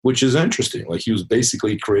 which is interesting. Like, he was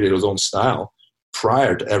basically created his own style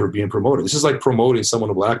prior to ever being promoted. This is like promoting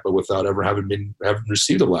someone a black belt without ever having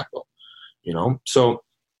received a black belt, So,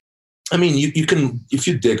 I mean, you can, if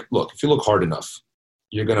you look hard enough,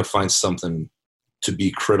 you're going to find something to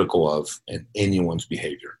be critical of in anyone's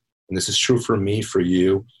behavior. And this is true for me, for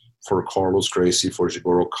you, for Carlos Gracie, for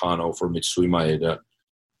Jigoro Kano, for Mitsui Maeda.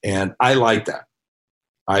 And I like that.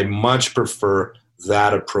 I much prefer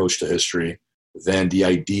that approach to history than the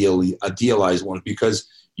idealized one, because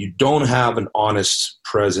you don't have an honest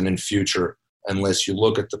present and future unless you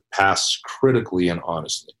look at the past critically and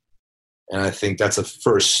honestly. And I think that's a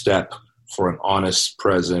first step for an honest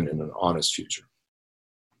present and an honest future.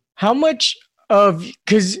 How much of,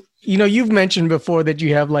 because, you've mentioned before that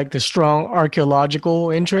you have like the strong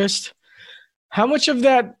archaeological interest. How much of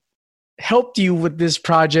that helped you with this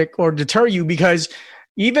project or deter you? Because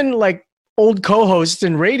even like old co-hosts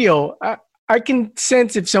in radio, I can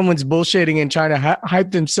sense if someone's bullshitting and trying to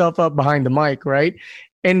hype themselves up behind the mic, right?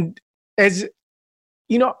 And as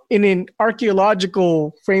in an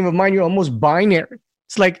archaeological frame of mind, you're almost binary.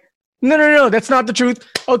 It's like, no, that's not the truth.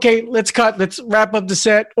 Okay, let's cut. Let's wrap up the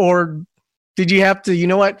set. Or did you have to,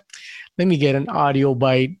 let me get an audio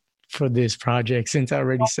bite for this project since I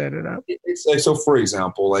already set it up? It's like, so for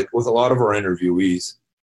example, like with a lot of our interviewees,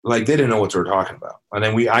 like they didn't know what they were talking about. And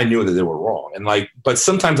then I knew that they were wrong. And like, but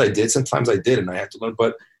sometimes I did, sometimes I didn't. I had to learn,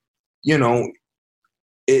 but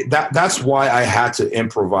that's why I had to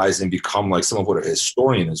improvise and become like somewhat of a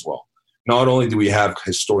historian as well. Not only do we have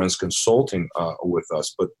historians consulting with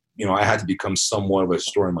us, but I had to become somewhat of a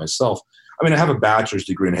historian myself. I mean, I have a bachelor's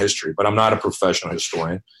degree in history, but I'm not a professional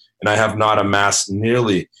historian, and I have not amassed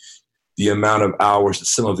nearly the amount of hours that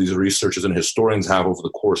some of these researchers and historians have over the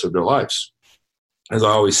course of their lives. As I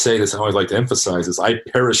always say this, I always like to emphasize this, I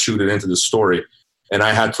parachuted into the story, and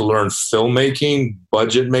I had to learn filmmaking,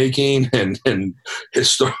 budget making, and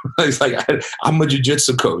history. It's like I'm a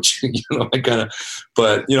jiu-jitsu coach,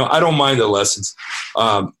 but I don't mind the lessons.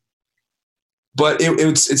 But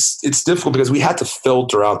it's difficult because we had to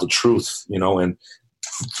filter out the truth, and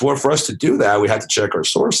for us to do that, we had to check our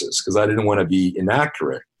sources because I didn't want to be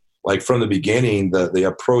inaccurate. Like from the beginning, the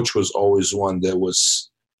approach was always one that was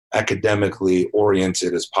academically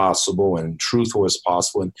oriented as possible and truthful as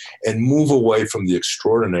possible, and move away from the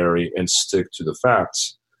extraordinary and stick to the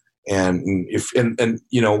facts. And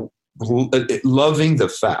loving the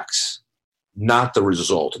facts, not the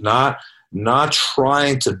result, not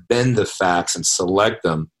trying to bend the facts and select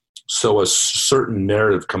them so a certain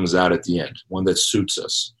narrative comes out at the end, one that suits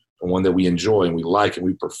us and one that we enjoy and we like and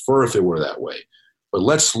we prefer if it were that way. But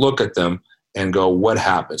let's look at them and go, what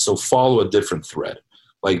happened? So follow a different thread.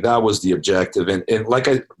 Like that was the objective. And like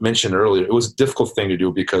I mentioned earlier, it was a difficult thing to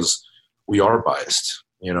do because we are biased.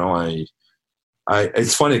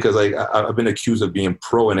 It's funny because I've been accused of being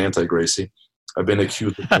pro and anti-Gracie. I've been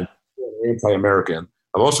accused of being anti-American.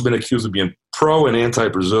 I've also been accused of being pro and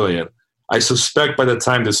anti-Brazilian. I suspect by the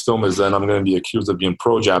time this film is done, I'm going to be accused of being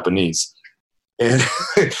pro-Japanese. And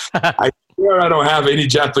I swear I don't have any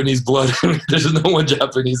Japanese blood. There's no one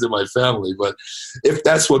Japanese in my family. But if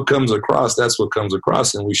that's what comes across, that's what comes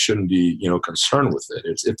across, and we shouldn't be, concerned with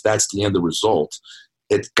it. If that's the end result,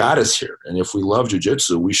 it got us here. And if we love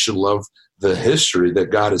jiu-jitsu, we should love the history that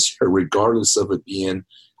got us here, regardless of it being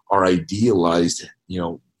our idealized,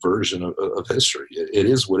 version of history. It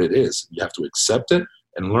is what it is. You have to accept it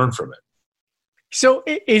and learn from it. So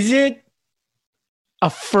is it a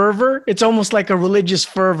fervor? It's almost like a religious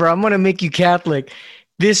fervor. I'm going to make you Catholic.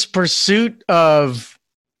 This pursuit of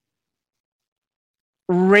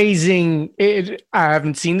raising it. I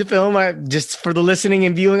haven't seen the film. Just for the listening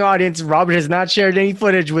and viewing audience, Robert has not shared any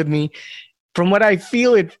footage with me. From what I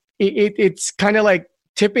feel, it's kind of like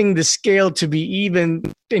tipping the scale to be even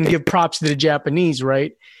and give props to the Japanese,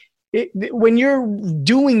 right? When you're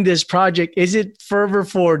doing this project, is it fervor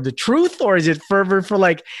for the truth, or is it fervor for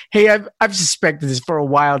like, hey, I've suspected this for a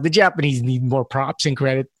while. The Japanese need more props and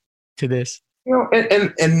credit to this.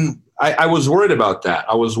 And I was worried about that.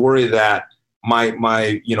 I was worried that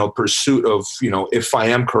my pursuit of, if I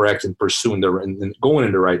am correct in pursuing and going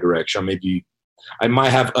in the right direction, maybe I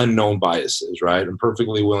might have unknown biases, right? I'm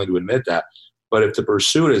perfectly willing to admit that. But if the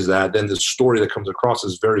pursuit is that, then the story that comes across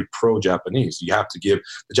is very pro-Japanese. You have to give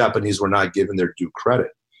the Japanese were not given their due credit.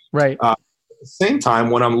 Right. At the same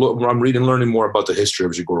time, when I'm learning more about the history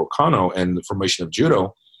of Jigoro Kano and the formation of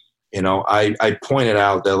judo, I pointed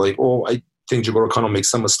out that I think Jigoro Kano makes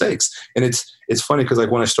some mistakes. And it's funny because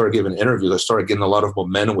when I started giving interviews, I started getting a lot of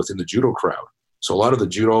momentum within the judo crowd. So a lot of the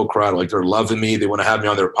judo crowd, they're loving me. They want to have me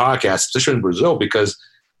on their podcast, especially in Brazil, because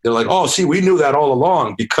they're like, oh, see, we knew that all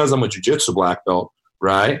along because I'm a jiu-jitsu black belt,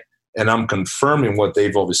 right? And I'm confirming what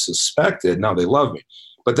they've always suspected. Now they love me.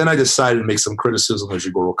 But then I decided to make some criticism of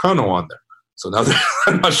Jigoro Kano on there. So now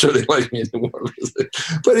I'm not sure they like me anymore.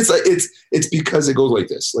 But it's because it goes like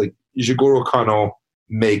this. Like Jigoro Kano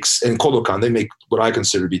makes, and Kodokan, they make what I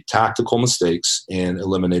consider to be tactical mistakes in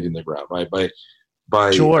eliminating the ground, right? By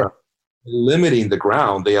sure. Limiting the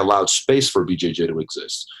ground, they allowed space for BJJ to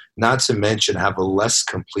exist. Not to mention have a less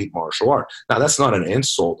complete martial art. Now, that's not an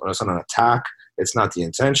insult, or it's not an attack. It's not the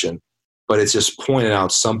intention, but it's just pointing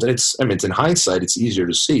out something. It's in hindsight, it's easier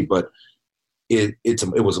to see, but it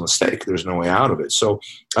was a mistake. There's no way out of it. So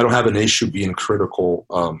I don't have an issue being critical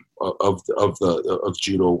of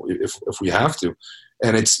judo if we have to.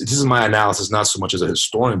 And this is my analysis, not so much as a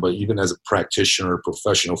historian, but even as a practitioner,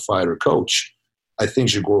 professional fighter, coach. I think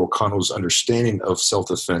Jigoro Kano's understanding of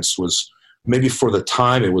self-defense was, maybe for the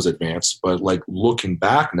time it was advanced, but looking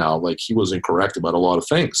back now, he was incorrect about a lot of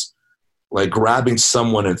things. Like grabbing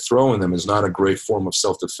someone and throwing them is not a great form of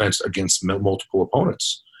self-defense against multiple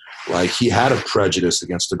opponents. He had a prejudice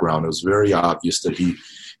against the ground. It was very obvious that he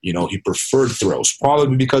preferred throws,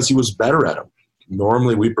 probably because he was better at them.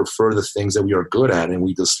 Normally we prefer the things that we are good at, and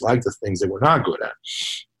we dislike the things that we're not good at.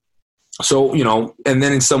 So, and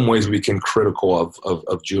then in some ways we became critical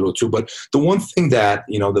of judo too. But the one thing that,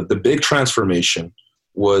 the big transformation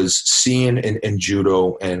was seeing in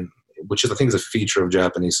judo, and which I think is a feature of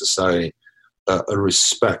Japanese society, a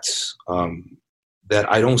respect that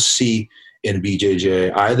I don't see in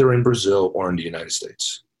BJJ either in Brazil or in the United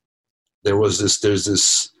States. There's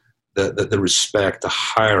the respect, the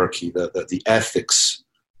hierarchy, the ethics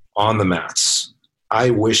on the mats. I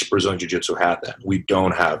wish Brazilian Jiu-Jitsu had that. We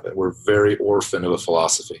don't have it. We're very orphan of a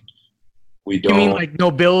philosophy. We don't. You mean like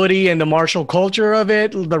nobility and the martial culture of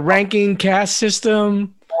it, the ranking caste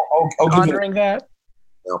system, honoring that?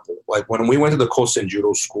 Like when we went to the Kosen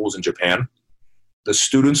Judo schools in Japan, the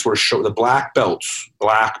students were the black belts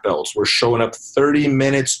were showing up 30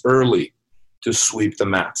 minutes early to sweep the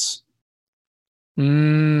mats.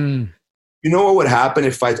 You know what would happen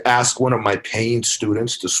if I asked one of my paying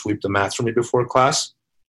students to sweep the mats for me before class?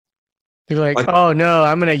 They're like, oh no,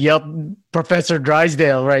 I'm going to yelp Professor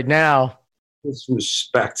Drysdale right now. This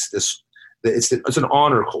respect, it's an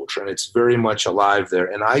honor culture, and it's very much alive there.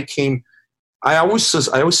 And I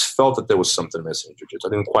always felt that there was something missing in jiu-jitsu. I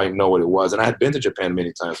didn't quite know what it was. And I had been to Japan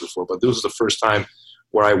many times before, but this was the first time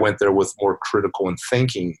where I went there with more critical and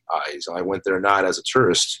thinking eyes. And I went there not as a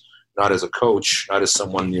tourist, not as a coach, not as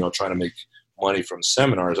someone, trying to make money from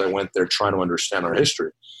seminars. I went there trying to understand our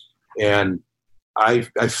history. And I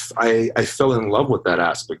fell in love with that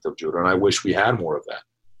aspect of judo, and I wish we had more of that.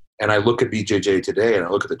 And I look at BJJ today, and I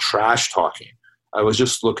look at the trash talking. I was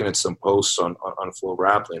just looking at some posts on Flow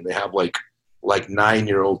Grappling. They have like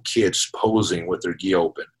 9-year-old kids posing with their gi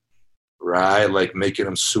open, right? Like making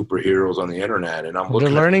them superheroes on the internet. And they're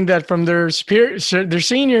learning that from their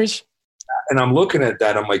seniors. And I'm looking at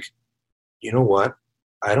that. I'm like, you know what?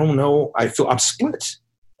 I don't know. I'm split.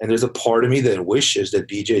 And there's a part of me that wishes that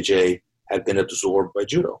BJJ had been absorbed by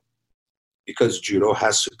judo, because judo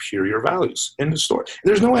has superior values in the story.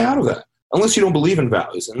 There's no way out of that unless you don't believe in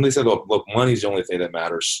values. And they say, look, money's the only thing that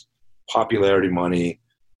matters. Popularity, money,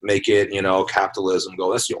 make it, capitalism,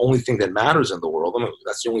 go. That's the only thing that matters in the world. I mean,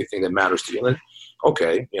 that's the only thing that matters to you. And then,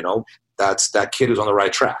 okay, that kid is on the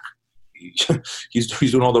right track. He's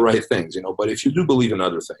doing all the right things, But if you do believe in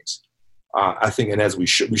other things, I think, and as we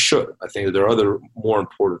should. I think that there are other more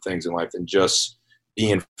important things in life than just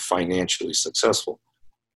being financially successful.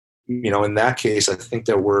 In that case, I think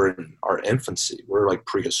that we're in our infancy. We're like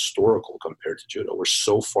prehistorical compared to judo. We're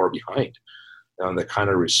so far behind on the kind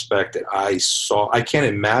of respect that I saw. I can't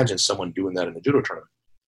imagine someone doing that in a judo tournament,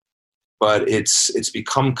 but it's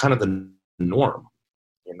become kind of the norm,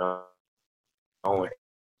 and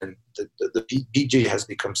the BJ has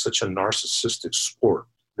become such a narcissistic sport.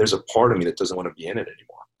 There's a part of me that doesn't want to be in it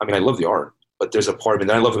anymore. I mean, I love the art, but there's a part of me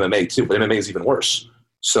that I love MMA too, but MMA is even worse.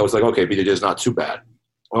 So it's like, okay, BJJ is not too bad.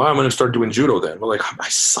 Well, I'm going to start doing judo then. We're like, I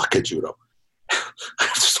suck at judo. I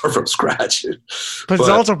have to start from scratch. But it's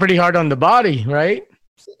also pretty hard on the body, right?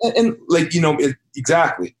 And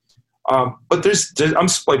exactly. But I'm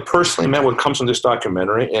like personally, man, what comes from this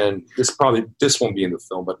documentary, and this won't be in the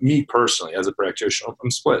film, but me personally, as a practitioner, I'm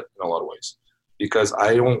split in a lot of ways, because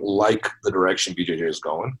I don't like the direction BJJ is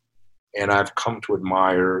going. And I've come to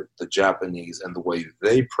admire the Japanese and the way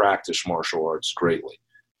they practice martial arts greatly.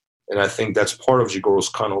 And I think that's part of Jigoro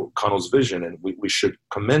Kano's vision, and we should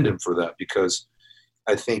commend him for that, because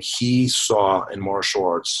I think he saw martial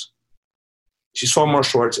arts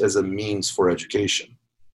as a means for education,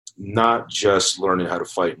 not just learning how to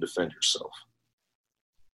fight and defend yourself.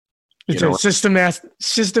 It's a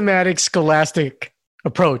systematic, scholastic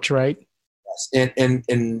approach, right? Yes.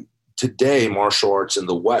 And today, martial arts in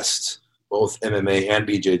the West, both MMA and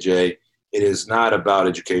BJJ, it is not about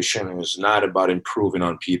education. It is not about improving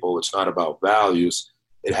on people. It's not about values.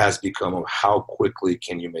 It has become how quickly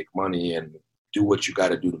can you make money and do what you got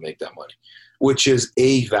to do to make that money, which is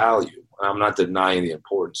a value. I'm not denying the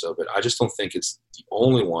importance of it. I just don't think it's the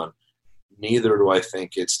only one. Neither do I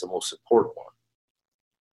think it's the most important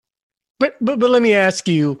one. But let me ask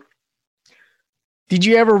you, did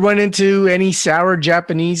you ever run into any sour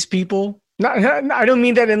Japanese people? I don't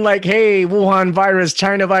mean that in like, hey, Wuhan virus,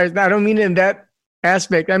 China virus. I don't mean it in that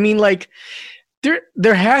aspect. I mean, like,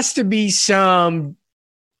 there has to be some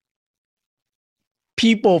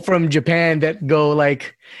people from Japan that go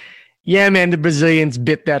like, yeah, man, the Brazilians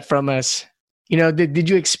bit that from us. Did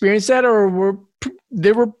you experience that, or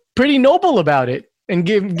they were pretty noble about it and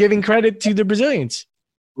giving credit to the Brazilians?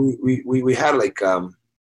 We had like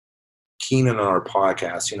Keenan on our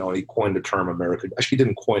podcast, and he coined the term America. Actually, he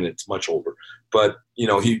didn't coin it; it's much older. But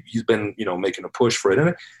he's been making a push for it,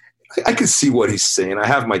 and I can see what he's saying. I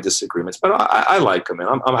have my disagreements, but I like him,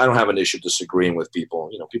 and I don't have an issue disagreeing with people.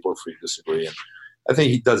 People are free to disagree, and I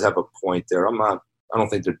think he does have a point there. I don't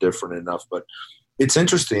think they're different enough, but it's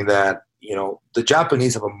interesting that the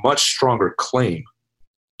Japanese have a much stronger claim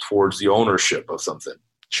towards the ownership of something.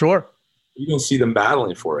 Sure, you don't see them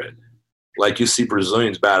battling for it. Like you see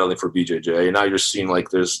Brazilians battling for BJJ, and now you're seeing like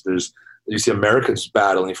you see Americans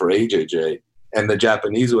battling for AJJ, and the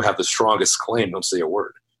Japanese who have the strongest claim don't say a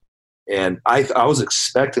word. And I was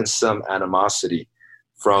expecting some animosity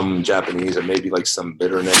from Japanese, and maybe like some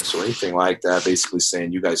bitterness or anything like that, basically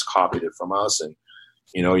saying you guys copied it from us, and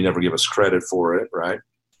you never give us credit for it, right?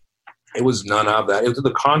 It was none of that. It was to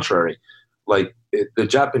the contrary. Like the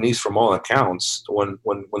Japanese, from all accounts, when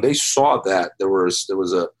they saw that there was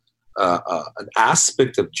an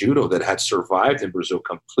aspect of judo that had survived in Brazil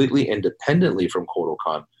completely independently from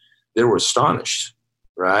Kodokan, they were astonished,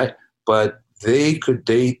 right? But they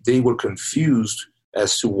were confused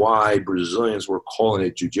as to why Brazilians were calling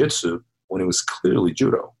it jiu-jitsu when it was clearly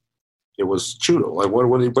judo. It was judo. Like, why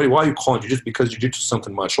are you calling it jiu-jitsu? Because jiu-jitsu is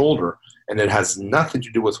something much older, and it has nothing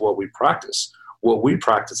to do with what we practice. What we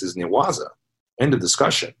practice is newaza. End of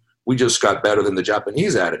discussion. We just got better than the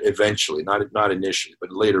Japanese at it eventually, not initially,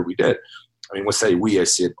 but later we did. I mean, I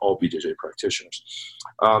see it, all BJJ practitioners.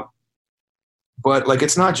 But like,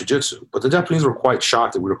 it's not jiu-jitsu. But the Japanese were quite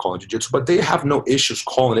shocked that we were calling it jiu-jitsu, but they have no issues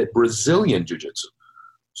calling it Brazilian jiu-jitsu.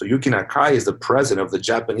 So Yuki Nakai is the president of the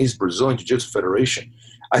Japanese Brazilian Jiu-Jitsu Federation.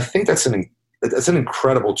 I think that's an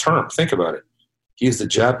incredible term. Think about it. He is the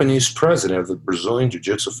Japanese president of the Brazilian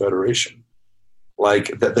Jiu-Jitsu Federation.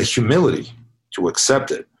 Like, the humility to accept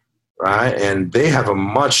it, right? And they have a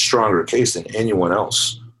much stronger case than anyone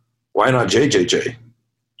else. Why not JJJ?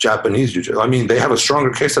 Japanese Jiu-Jitsu. I mean, they have a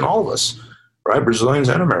stronger case than all of us, right? Brazilians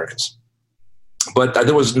and Americans. But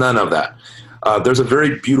there was none of that. There's a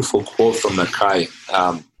very beautiful quote from Nakai,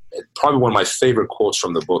 probably one of my favorite quotes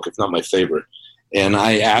from the book, if not my favorite. And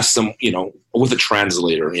I asked him, with a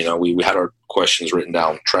translator, we had our questions written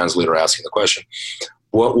down, translator asking the question,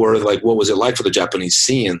 what was it like for the Japanese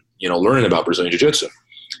scene, learning about Brazilian Jiu-Jitsu?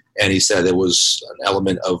 And he said there was an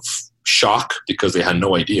element of shock because they had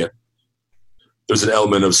no idea. There's an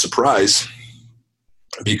element of surprise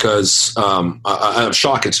because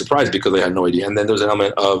shock and surprise because they had no idea. And then there's an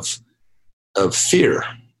element of fear,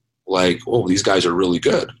 like, oh, these guys are really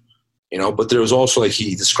good. But there was also, like,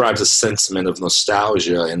 he describes a sentiment of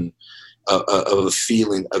nostalgia and of a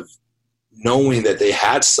feeling of knowing that they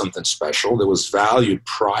had something special that was valued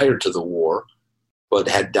prior to the war, but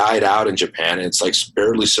had died out in Japan. And it's like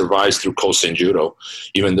barely survives through Kosen Judo.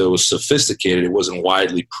 Even though it was sophisticated, it wasn't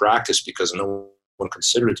widely practiced because no one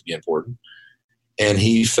considered it to be important. And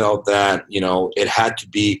he felt that, it had to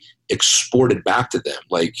be exported back to them,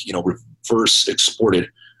 like, reverse exported,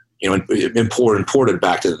 imported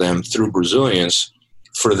back to them through Brazilians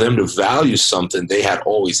for them to value something they had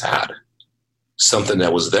always had, something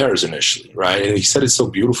that was theirs initially, right? And he said it so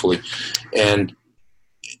beautifully. And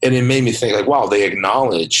it made me think, like, wow, they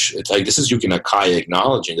acknowledge, it's like, this is Yuki Nakai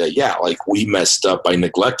acknowledging that, yeah, like, we messed up by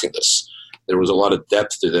neglecting this. There was a lot of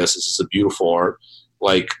depth to this. This is a beautiful art.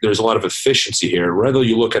 Like, there's a lot of efficiency here. Whether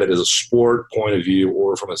you look at it as a sport point of view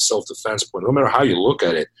or from a self-defense point, no matter how you look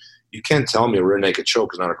at it, you can't tell me a rear naked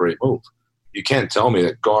choke is not a great move. You can't tell me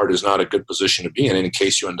that guard is not a good position to be in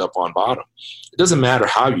case you end up on bottom. It doesn't matter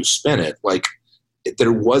how you spin it. Like,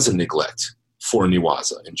 there was a neglect for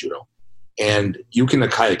Niwaza in judo. And Yuki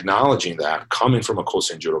Nakai acknowledging that, coming from a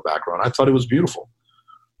Kosen Judo background, I thought it was beautiful.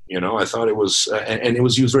 I thought it was, and he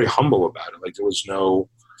was very humble about it. Like, there was no,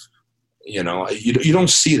 you don't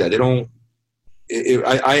see that. They don't,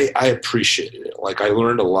 I appreciated it. Like, I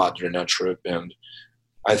learned a lot during that trip, and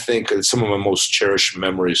I think some of my most cherished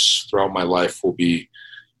memories throughout my life will be,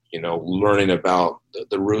 learning about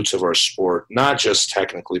the roots of our sport, not just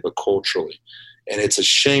technically, but culturally. And it's a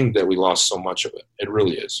shame that we lost so much of it. It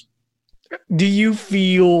really is. Do you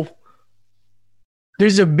feel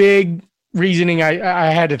there's a big reasoning?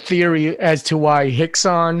 I had a theory as to why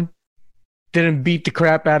Rickson didn't beat the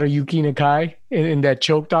crap out of Yuki Nakai in that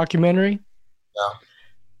choke documentary. Yeah.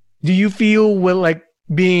 Do you feel like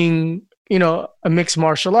being, a mixed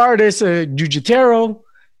martial artist, a jiu-jitero,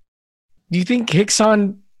 do you think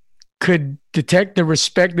Rickson could detect the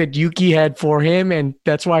respect that Yuki had for him, and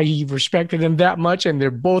that's why he respected him that much, and they're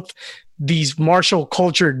both these martial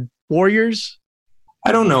cultured warriors?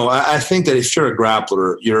 I don't know. I think that if you're a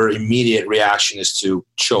grappler, your immediate reaction is to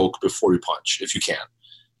choke before you punch, if you can.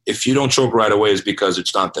 If you don't choke right away, it's because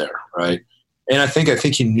it's not there, right? And I think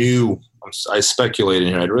he knew, I speculated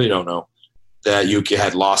here, I really don't know, that Yuki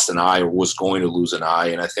had lost an eye or was going to lose an eye.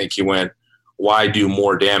 And I think he went, why do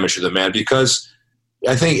more damage to the man? Because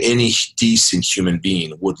I think any decent human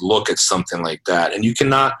being would look at something like that. And you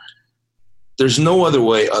cannot, there's no other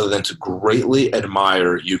way other than to greatly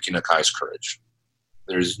admire Yuki Nakai's courage.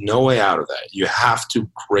 There's no way out of that. You have to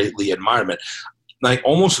greatly admire him. Like,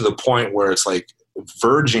 almost to the point where it's like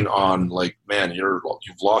verging on, like, man,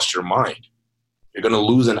 you've lost your mind. You're going to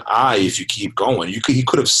lose an eye if you keep going. He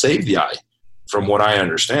could have saved the eye, from what I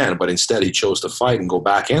understand, but instead he chose to fight and go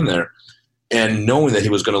back in there, and knowing that he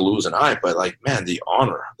was going to lose an eye. But, like, man, the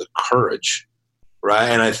honor, the courage, right?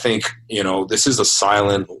 And I think, this is a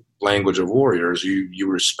silent language of warriors. You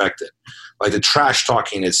respect it. Like, the trash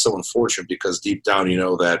talking is so unfortunate because deep down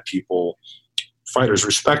that fighters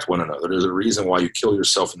respect one another. There's a reason why you kill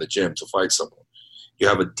yourself in the gym to fight someone. You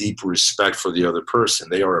have a deep respect for the other person.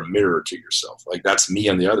 They are a mirror to yourself. Like, that's me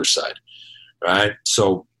on the other side, right?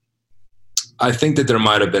 So I think that there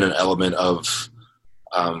might have been an element of,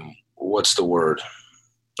 what's the word?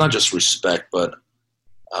 Not just respect, but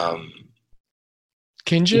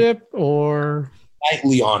kinship or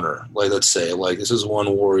knightly honor. Like, let's say, like, this is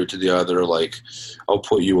one warrior to the other. Like, I'll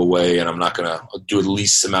put you away, and I'm not going to do the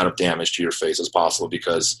least amount of damage to your face as possible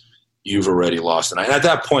because you've already lost an eye. And at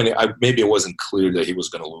that point, maybe it wasn't clear that he was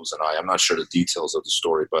going to lose an eye. I'm not sure the details of the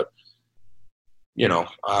story, but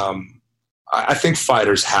I think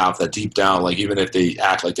fighters have that deep down. Like, even if they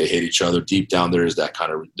act like they hate each other, deep down there's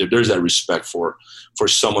that respect for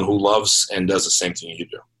someone who loves and does the same thing you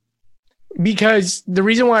do. Because the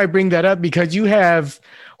reason why I bring that up, because you have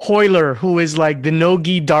Royler, who is like the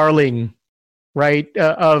no-gi darling, right,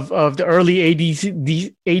 of the early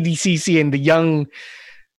ADCC and the young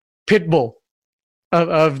pitbull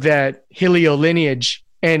of that Helio lineage.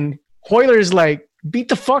 And Royler is like, beat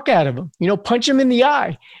the fuck out of him, punch him in the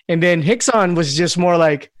eye. And then Rickson was just more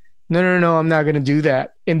like, no, I'm not going to do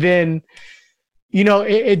that. And then,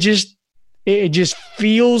 it just, it just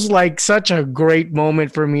feels like such a great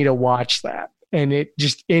moment for me to watch that. And it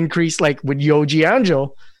just increased, like with Yoji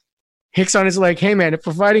Anjo. Rickson is like, hey man, if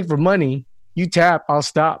we're fighting for money, you tap, I'll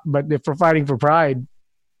stop. But if we're fighting for pride,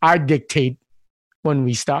 I dictate when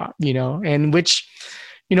we stop, and which,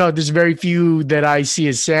 there's very few that I see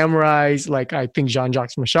as samurais. Like I think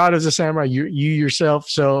Jean-Jacques Machado is a samurai, you yourself.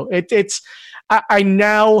 So I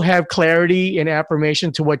now have clarity and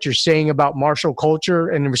affirmation to what you're saying about martial culture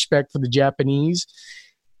and respect for the Japanese,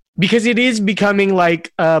 because it is becoming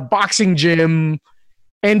like a boxing gym,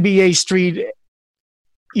 NBA street,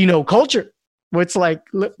 culture. Where it's like,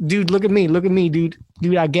 look, dude, look at me, dude,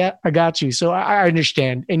 I got you. So I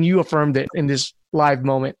understand, and you affirmed it in this live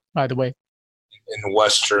moment, by the way. In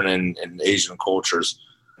Western and Asian cultures,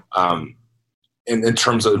 in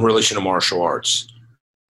terms of in relation to martial arts,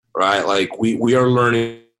 right? Like we are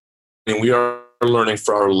learning, and we are learning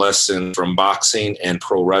for our lesson from boxing and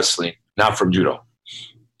pro wrestling, not from judo,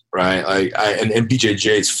 right? And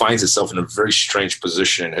BJJ finds itself in a very strange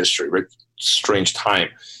position in history, right? Strange time,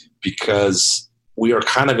 because we are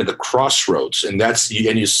kind of in the crossroads, and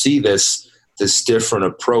you see this different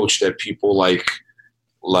approach that people like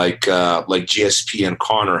GSP and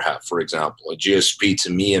Conor have, for example. Like GSP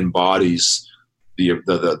to me embodies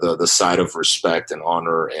the side of respect and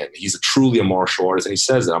honor, and he's truly a martial artist. And he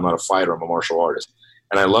says that I'm not a fighter, I'm a martial artist.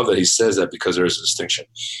 And I love that he says that, because there is a distinction.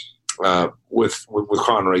 With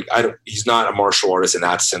Conor, he's not a martial artist in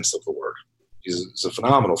that sense of the word. He's a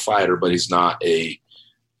phenomenal fighter, but he's not a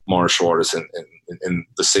martial artist in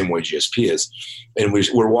the same way GSP is. And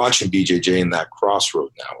we're watching BJJ in that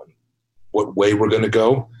crossroad now. And what way we're going to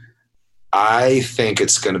go, I think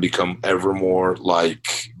it's going to become ever more like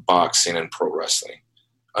boxing and pro wrestling.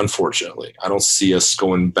 Unfortunately, I don't see us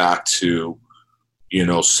going back to,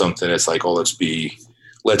 something that's like, oh,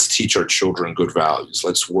 let's teach our children good values.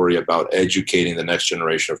 Let's worry about educating the next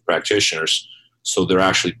generation of practitioners so they're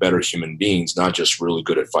actually better human beings, not just really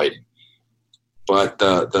good at fighting. But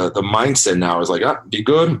the mindset now is like, be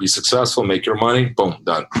good, be successful, make your money, boom,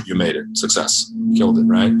 done. You made it. Success. Killed it,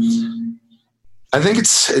 right? I think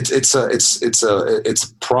it's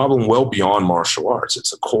a problem well beyond martial arts.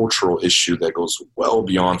 It's a cultural issue that goes well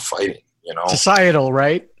beyond fighting, Societal,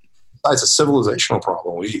 right? It's a civilizational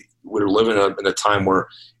problem. We're living in a time where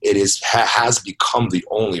it has become the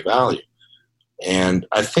only value. And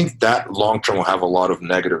I think that long-term will have a lot of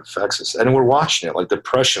negative effects. And we're watching it. Like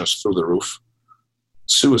depression is through the roof.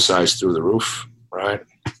 Suicide's through the roof, right?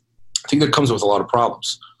 I think that comes with a lot of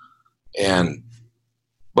problems.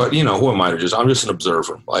 But who am I to I'm just an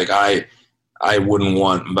observer. Like I wouldn't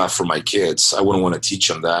want that for my kids. I wouldn't want to teach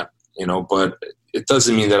them that, but it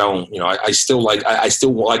doesn't mean that I don't, I still like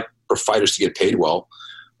for fighters to get paid well.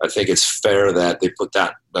 I think it's fair that they put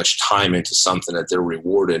that much time into something that they're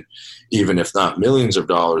rewarded, even if not millions of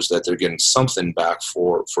dollars, that they're getting something back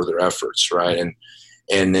for their efforts, right?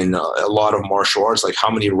 And in a lot of martial arts, like how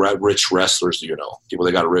many rich wrestlers do you know? People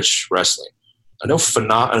that got rich wrestling. I know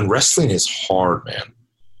and wrestling is hard, man.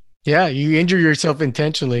 Yeah, you injure yourself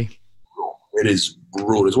intentionally. It is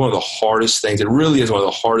brutal. It's one of the hardest things. It really is one of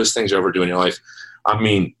the hardest things you ever do in your life. I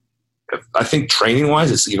mean, I think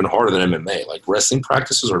training-wise, it's even harder than MMA. Like wrestling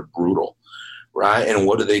practices are brutal, right? And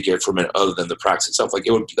what do they get from it other than the practice itself? Like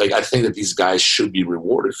I think that these guys should be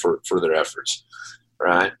rewarded for their efforts,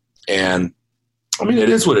 right? And I mean, it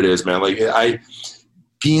is what it is, man. Like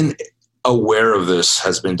being aware of this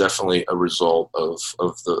has been definitely a result of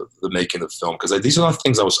the making of the film, because these are not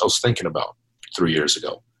things I was thinking about 3 years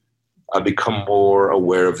ago. I've become more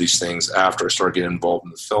aware of these things after I started getting involved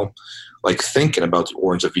in the film, like thinking about the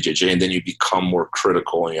origins of BJJ, and then you become more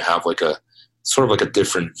critical and you have like a sort of like a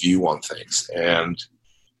different view on things. And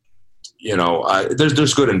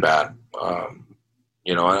there's good and bad.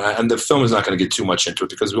 And the film is not going to get too much into it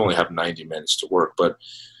because we only have 90 minutes to work, but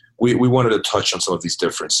we wanted to touch on some of these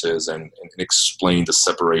differences and explain the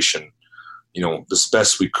separation, as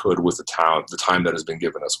best we could with the time that has been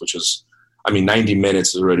given us, which is, 90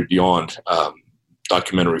 minutes is already beyond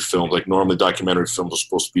documentary films. Like normally documentary films are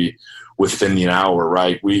supposed to be within the hour,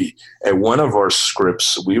 right? At one of our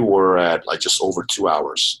scripts, we were at like just over 2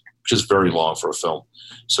 hours, which is very long for a film.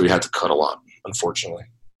 So we had to cut a lot, unfortunately.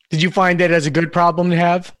 Did you find that as a good problem to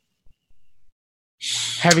have?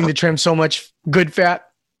 Having to trim so much good fat?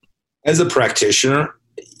 As a practitioner,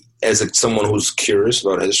 as someone who's curious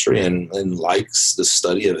about history and likes the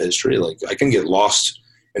study of history, like I can get lost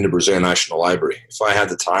in the Brazilian National Library. If I had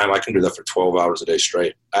the time, I can do that for 12 hours a day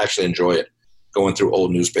straight. I actually enjoy it. Going through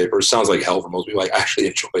old newspapers sounds like hell for most people. I actually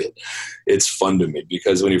enjoy it. It's fun to me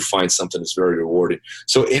because when you find something, it's very rewarding.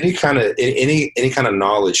 So any kind of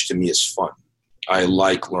knowledge to me is fun. I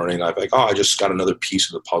like learning. I'm like, oh, I just got another piece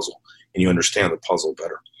of the puzzle, and you understand the puzzle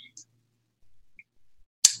better.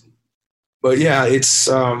 But yeah, it's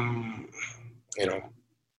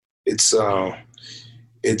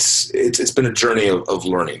it's been a journey of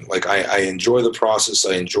learning. Like I enjoy the process.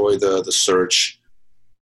 I enjoy the search,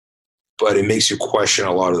 but it makes you question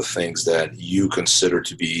a lot of the things that you consider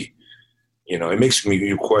to be, it makes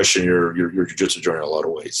you question your jiu-jitsu journey in a lot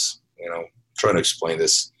of ways. Trying to explain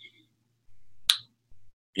this,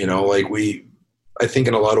 I think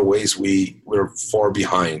in a lot of ways we're far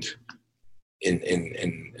behind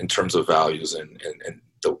in terms of values and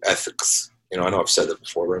the ethics. I know I've said that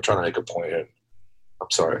before, but I'm trying to make a point here.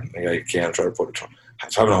 I'm sorry. I can't try to put it.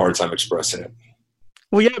 I'm having a hard time expressing it.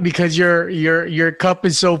 Well, yeah, because your cup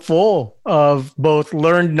is so full of both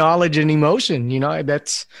learned knowledge and emotion.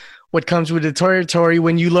 That's what comes with the territory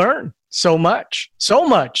when you learn so much.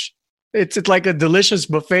 It's like a delicious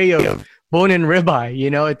buffet of bone and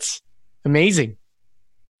ribeye. It's amazing.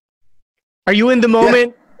 Are you in the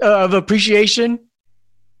moment of appreciation?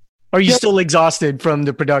 Or are you still exhausted from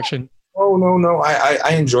the production? Oh, no.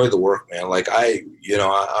 I enjoy the work, man. Like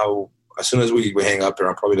I'll as soon as we hang up here,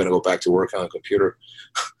 I'm probably going to go back to work on the computer.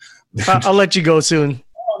 I'll let you go soon.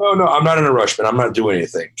 No. I'm not in a rush, man. I'm not doing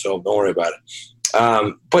anything, so don't worry about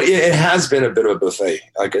it. But it has been a bit of a buffet.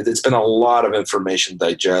 Like it's been a lot of information to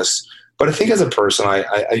digest. But I think as a person,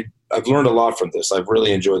 I've learned a lot from this. I've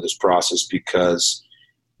really enjoyed this process because,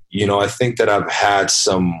 I think that I've had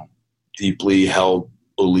some deeply held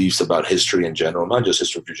beliefs about history in general, not just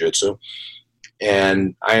history of jiu-jitsu.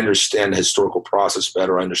 And I understand the historical process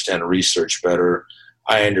better. I understand research better.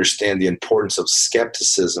 I understand the importance of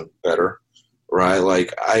skepticism better, right?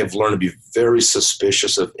 Like I've learned to be very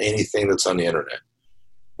suspicious of anything that's on the internet.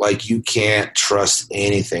 Like you can't trust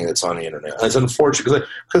anything that's on the internet. And it's unfortunate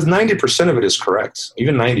because 90% of it is correct,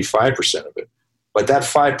 even 95% of it. But that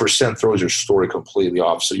 5% throws your story completely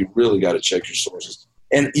off. So you really got to check your sources.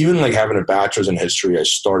 And even like having a bachelor's in history, I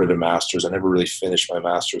started a master's. I never really finished my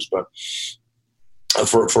master's, but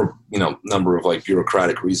for number of like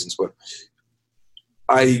bureaucratic reasons. But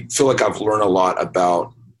I feel like I've learned a lot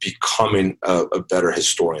about becoming a better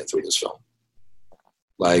historian through this film.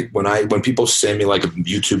 Like when people send me like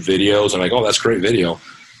YouTube videos, I'm like, oh, that's a great video.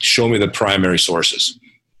 Show me the primary sources,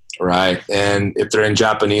 right? And if they're in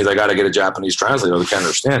Japanese, I got to get a Japanese translator that can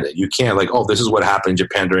understand it. You can't like, oh, this is what happened in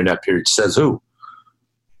Japan during that period. Says who?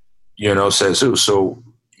 Says who? So,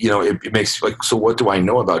 it makes like, so what do I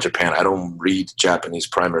know about Japan? I don't read Japanese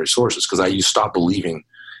primary sources because you stop believing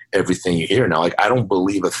everything you hear now. Like I don't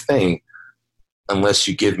believe a thing unless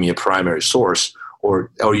you give me a primary source or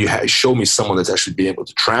you show me someone that's actually being able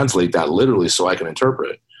to translate that literally so I can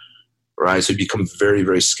interpret it, right? So you become very,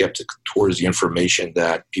 very skeptical towards the information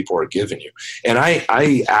that people are giving you. And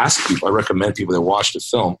I ask people, I recommend people that watch the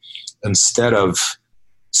film, instead of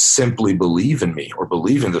simply believe in me or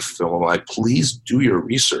believe in the film, I'm like, please do your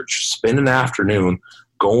research. Spend an afternoon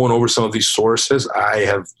going over some of these sources. I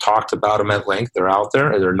have talked about them at length. They're out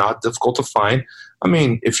there and they're not difficult to find. I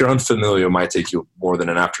mean, if you're unfamiliar, it might take you more than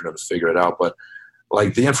an afternoon to figure it out, but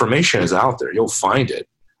like the information is out there. You'll find it,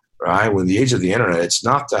 right? With the age of the internet, it's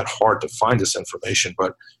not that hard to find this information,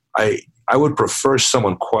 but I would prefer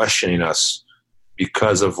someone questioning us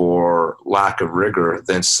because of our lack of rigor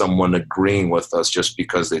than someone agreeing with us just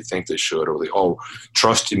because they think they should, or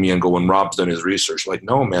trusting me and go when Rob's done his research. Like,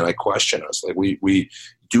 no, man, I question us. Like we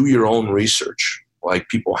do your own research. Like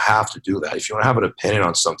people have to do that. If you want to have an opinion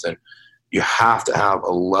on something, you have to have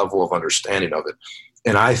a level of understanding of it.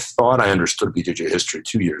 And I thought I understood BJJ history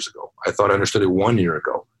 2 years ago. I thought I understood it 1 year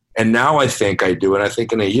ago. And now I think I do. And I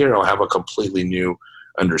think in a year I'll have a completely new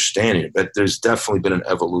understanding. But there's definitely been an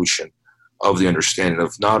evolution of the understanding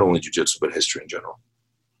of not only jiu-jitsu, but history in general.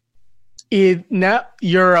 Now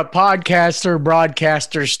you're a podcaster,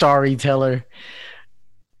 broadcaster, storyteller.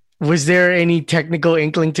 Was there any technical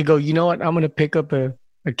inkling to go, you know what, I'm going to pick up a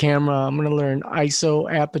camera. I'm going to learn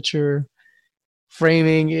ISO, aperture,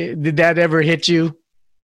 framing. Did that ever hit you?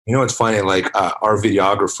 It's funny. Like our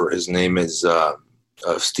videographer, his name is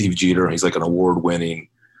Steve Jeter. He's like an award-winning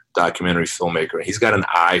documentary filmmaker. He's got an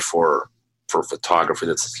eye for photography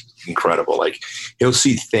that's incredible. Like he'll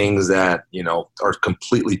see things that, are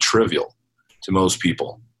completely trivial to most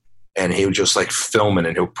people. And he'll just like film it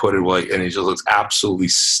and he'll put it and it just looks absolutely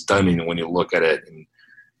stunning when you look at it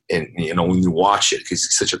and when you watch it, because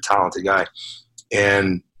he's such a talented guy.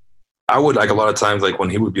 And I would like a lot of times, like when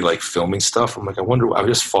he would be like filming stuff, I'm like, I would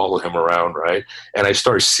just follow him around. Right. And I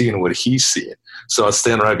start seeing what he's seeing. So I'll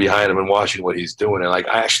stand right behind him and watching what he's doing. And like,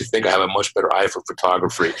 I actually think I have a much better eye for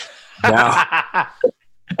photography now.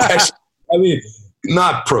 Actually,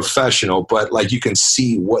 not professional, but like you can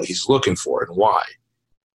see what he's looking for and why,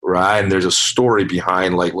 right? And there's a story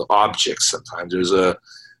behind like objects. Sometimes there's a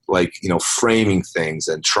like, you know, framing things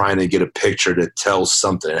and trying to get a picture to tell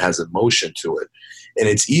something that has emotion to it. And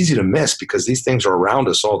it's easy to miss because these things are around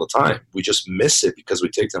us all the time. We just miss it because we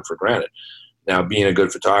take them for granted. Now, being a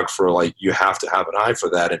good photographer, like you have to have an eye for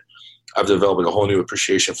that. And I've developed a whole new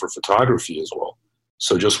appreciation for photography as well.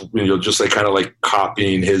 So just, you know, just like kind of like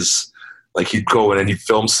copying his, like he'd go in and he'd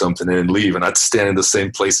film something and then leave, and I'd stand in the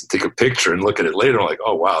same place and take a picture and look at it later. I'm like,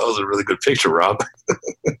 oh, wow, that was a really good picture, Rob.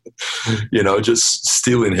 You know, just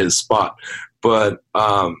stealing his spot. But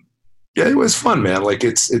yeah, it was fun, man. Like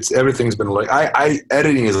it's everything's been like, I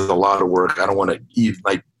editing is a lot of work. I don't want to even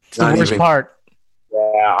like, it's the worst part.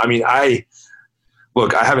 Yeah. I mean, I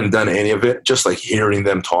haven't done any of it. Just like hearing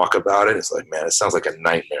them talk about it, it's like, man, it sounds like a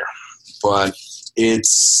nightmare. But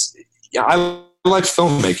it's, yeah, I like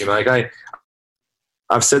filmmaking. Like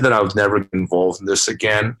I've said that I would never get involved in this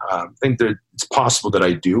again. I think that it's possible that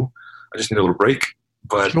I do. I just need a little break.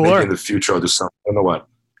 But sure. Maybe in the future I'll do something. I don't know what.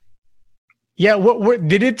 Yeah, what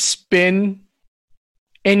did it spin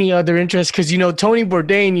any other interest? Because, you know, Tony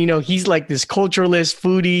Bourdain, you know, he's like this culturalist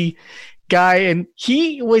foodie guy, and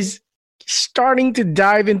he was starting to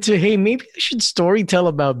dive into, hey, maybe I should storytell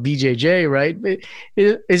about BJJ, right?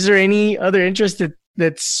 Is there any other interest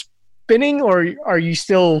that's spinning, or are you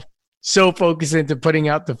still so focused into putting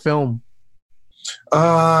out the film?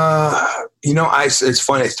 You know, it's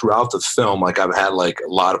funny, throughout the film, like I've had like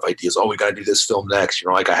a lot of ideas. Oh, we got to do this film next. You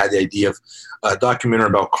know, like I had the idea of a documentary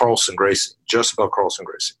about Carlson Gracie, just about Carlson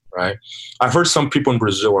Gracie, right? I've heard some people in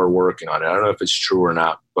Brazil are working on it. I don't know if it's true or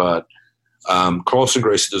not, but Carlson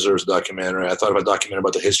Gracie deserves a documentary. I thought of a documentary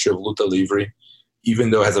about the history of Luta Livre, even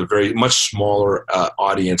though it has a very much smaller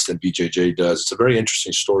audience than BJJ does. It's a very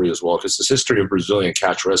interesting story as well, because it's the history of Brazilian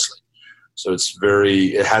catch wrestling. So it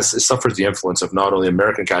suffers the influence of not only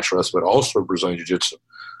American catch wrestling, but also Brazilian jiu-jitsu.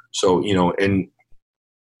 So, you know, and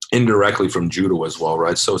indirectly from judo as well,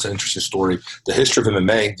 right? So it's an interesting story. The history of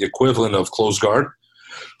MMA, the equivalent of closed guard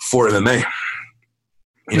for MMA.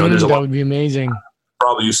 You know, there's a lot. That would be amazing.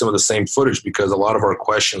 Probably use some of the same footage because a lot of our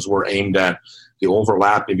questions were aimed at the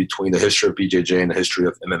overlapping between the history of BJJ and the history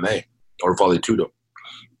of MMA or Vale Tudo.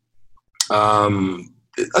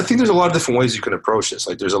 I think there's a lot of different ways you can approach this.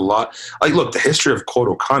 Like there's a lot, like look, the history of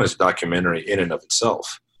Kodokan is a documentary in and of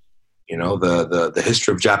itself. You know, the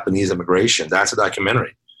history of Japanese immigration, that's a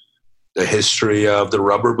documentary. The history of the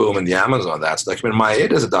rubber boom in the Amazon, that's a documentary.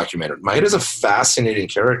 Maeda is a documentary. Maeda is a fascinating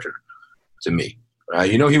character to me.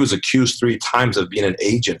 Right? You know, he was accused 3 times of being an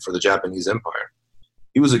agent for the Japanese Empire.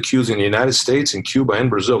 He was accused in the United States and Cuba and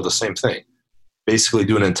Brazil of the same thing, basically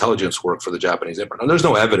doing intelligence work for the Japanese Empire. Now, there's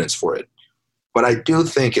no evidence for it. But I do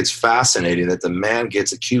think it's fascinating that the man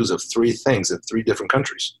gets accused of 3 things in 3 different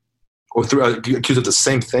countries, or accused of the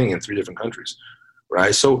same thing in 3 different countries,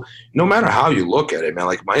 right? So no matter how you look at it, man,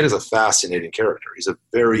 like Maeda is a fascinating character. He's a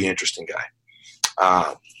very interesting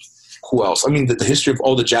guy. Who else? I mean, the history of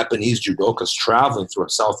all the Japanese judokas traveling through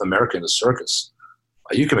South America in the circus.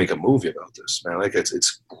 You can make a movie about this, man. Like it's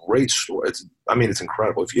a great story. It's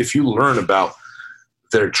incredible. If you learn about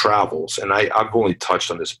their travels, and I've only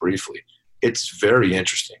touched on this briefly, it's very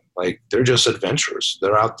interesting. Like they're just adventurers.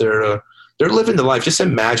 They're out there. They're living the life. Just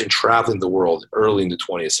imagine traveling the world early in the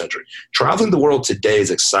 20th century. Traveling the world today is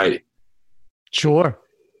exciting. Sure.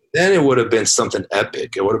 Then it would have been something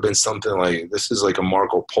epic. It would have been something like, this is like a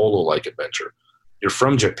Marco Polo-like adventure. You're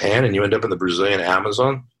from Japan and you end up in the Brazilian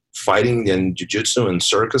Amazon fighting in jiu-jitsu and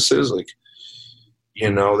circuses. Like,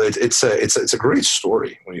 you know, it's a great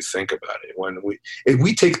story when you think about it. When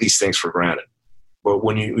we take these things for granted. But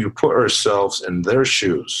when you put ourselves in their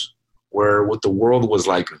shoes, where what the world was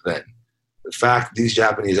like then, the fact these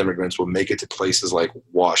Japanese immigrants would make it to places like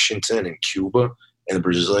Washington and Cuba and the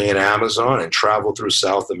Brazilian Amazon and travel through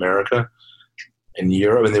South America and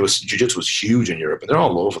Europe, and jiu-jitsu was huge in Europe, and they're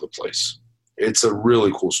all over the place. It's a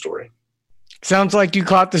really cool story. Sounds like you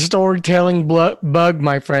caught the storytelling bug,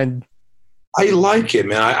 my friend. I like it,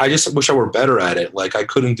 man. I just wish I were better at it. Like, I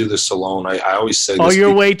couldn't do this alone. I always say this. Oh,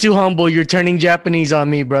 you're way too humble. You're turning Japanese on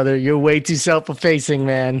me, brother. You're way too self-effacing,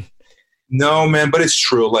 man. No, man, but it's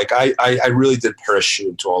true. Like, I really did parachute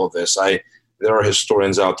into all of this. There are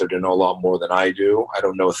historians out there that know a lot more than I do. I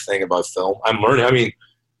don't know a thing about film. I'm learning. I mean,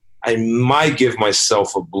 I might give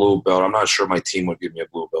myself a blue belt. I'm not sure my team would give me a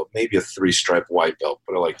blue belt. Maybe a 3-stripe white belt,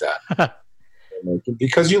 put it like that.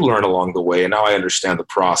 Because you learn along the way, and now I understand the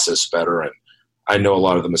process better, and I know a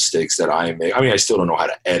lot of the mistakes that I make. I mean, I still don't know how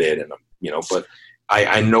to edit, and but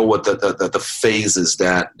I know what the phases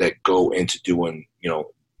that go into doing,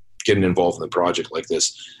 getting involved in a project like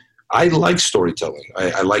this. I like storytelling.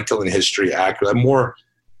 I like telling history accurately. I'm more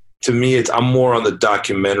on the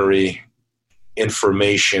documentary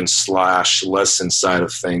information / lesson side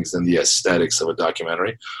of things than the aesthetics of a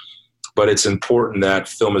documentary. But it's important that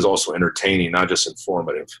film is also entertaining, not just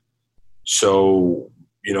informative. So,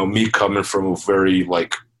 me coming from a very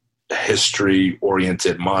history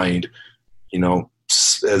oriented mind,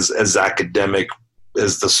 as academic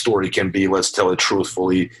as the story can be, let's tell it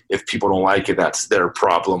truthfully. If people don't like it, that's their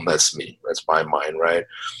problem. That's me. That's my mind, right?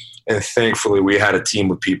 And thankfully, we had a team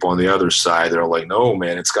of people on the other side that are like, no,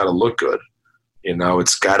 man, it's got to look good.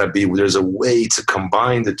 It's got to be – there's a way to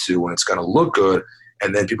combine the two, and it's going to look good,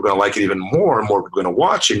 and then people are going to like it even more, and more people are going to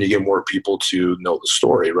watch it, and you get more people to know the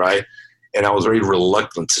story, right? And I was very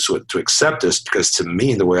reluctant to accept this because to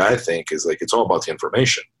me, the way I think is it's all about the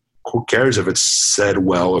information. Who cares if it's said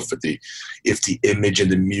well, if the image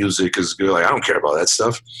and the music is good? I don't care about that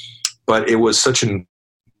stuff. But it was such an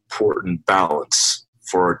important balance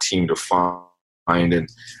for our team to find, and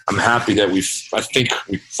I'm happy that I think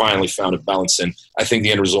we finally found a balance, and I think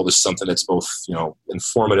the end result is something that's both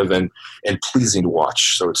informative and pleasing to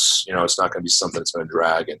watch. So it's it's not going to be something that's going to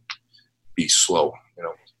drag and be slow.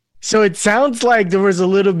 So it sounds like there was a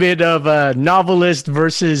little bit of a novelist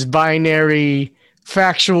versus binary,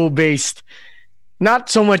 factual-based,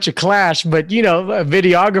 not so much a clash, but, a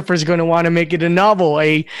videographer is going to want to make it a novel.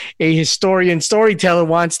 A historian storyteller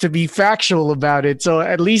wants to be factual about it. So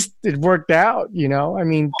at least it worked out,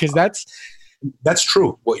 because that's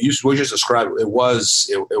true. What you just described, it was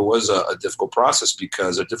a difficult process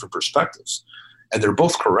because they're different perspectives, and they're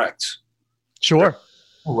both correct. Sure.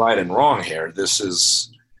 Right and wrong here. This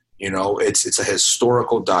is... it's a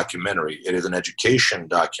historical documentary. It is an education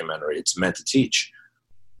documentary. It's meant to teach.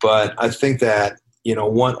 But I think that,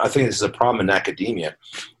 I think this is a problem in academia,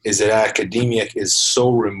 is that academia is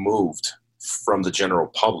so removed from the general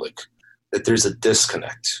public that there's a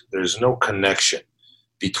disconnect. There's no connection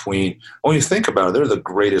between, when you think about it, they're the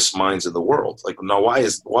greatest minds in the world. Now why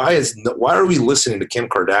are we listening to Kim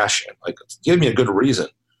Kardashian? Give me a good reason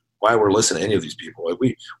why we're listening to any of these people.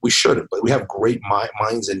 We shouldn't, but we have great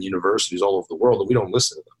minds in universities all over the world, and we don't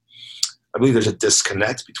listen to them. I believe there's a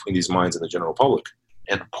disconnect between these minds and the general public.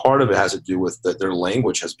 And part of it has to do with that their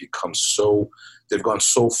language has become they've gone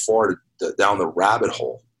so far down the rabbit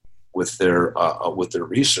hole with their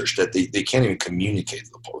research that they can't even communicate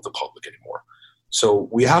with the public anymore. So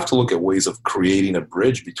we have to look at ways of creating a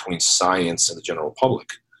bridge between science and the general public.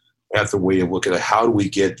 We have to look at how do we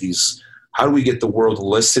get the world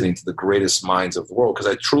listening to the greatest minds of the world?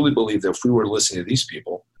 Because I truly believe that if we were listening to these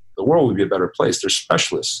people, the world would be a better place. They're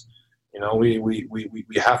specialists. We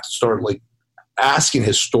have to start asking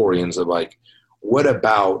historians of what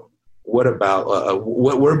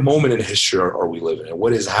moment in history are we living in?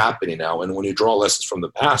 What is happening now? And when you draw lessons from the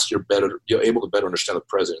past, you're able to better understand the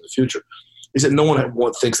present and the future. Is that no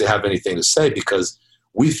one thinks they have anything to say because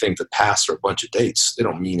we think the past are a bunch of dates. They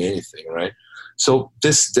don't mean anything, right? So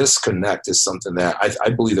this disconnect is something that I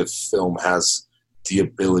believe that film has the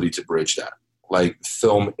ability to bridge that.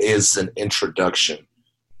 Film is an introduction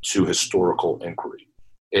to historical inquiry.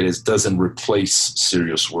 It doesn't replace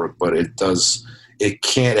serious work, but it has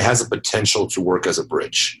a potential to work as a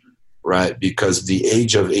bridge, right? Because the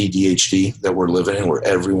age of ADHD that we're living in, where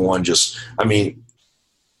everyone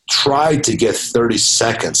try to get 30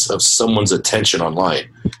 seconds of someone's attention online.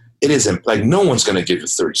 It isn't no one's going to give you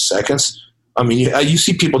 30 seconds. You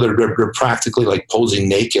see people that are practically posing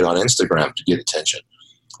naked on Instagram to get attention.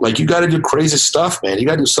 You got to do crazy stuff, man. You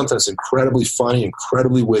got to do something that's incredibly funny,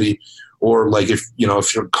 incredibly witty, or if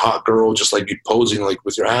you're a hot girl, just you posing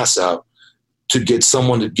with your ass out to get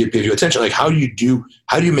someone to give you attention. How do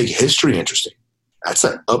you make history interesting? That's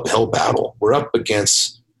an uphill battle. We're up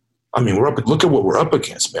against. Look at what we're up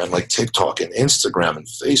against, man. TikTok and Instagram and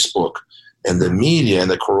Facebook and the media and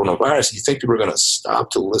the coronavirus. You think people are going to stop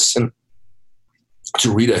to listen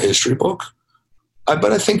to read a history book?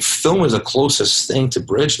 But I think film is the closest thing to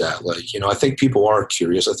bridge that. I think people are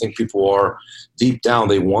curious. I think people are deep down,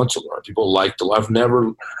 they want to learn. People like to learn. I've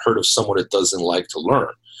never heard of someone that doesn't like to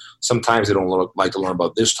learn. Sometimes they don't like to learn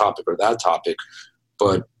about this topic or that topic,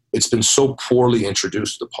 but it's been so poorly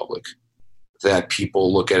introduced to the public that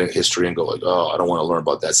people look at history and go oh, I don't want to learn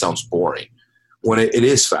about that. It sounds boring. When it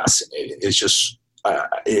is fascinating. It's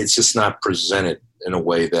just not presented in a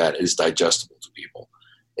way that is digestible to people.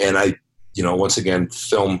 And once again,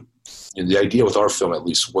 film, the idea with our film at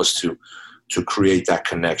least was to create that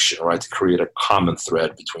connection, right? To create a common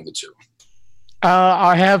thread between the two.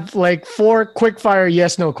 I have 4 quick fire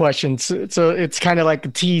yes, no questions. So it's kind of like a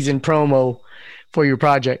tease and promo for your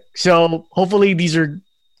project. So hopefully these are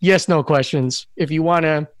yes, no questions. If you want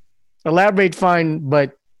to Elaborate fine,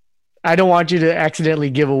 but I don't want you to accidentally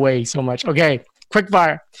give away so much. Okay, quick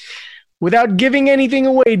fire. Without giving anything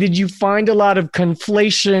away, did you find a lot of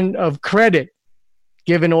conflation of credit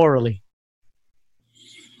given orally?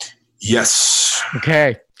 Yes.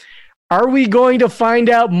 Okay. Are we going to find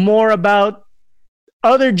out more about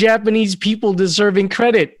other Japanese people deserving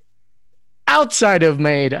credit outside of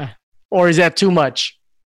Maeda? Or is that too much?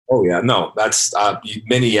 Oh, yeah. No, that's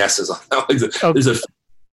many yeses on that. There's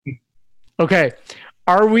Okay.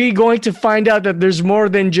 Are we going to find out that there's more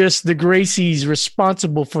than just the Gracies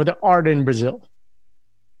responsible for the art in Brazil?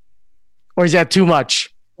 Or is that too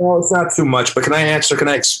much? Well, it's not too much, but can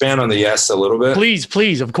I expand on the yes a little bit?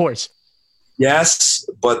 Please, of course. Yes,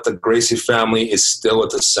 but the Gracie family is still at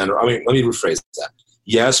the center. I mean, let me rephrase that.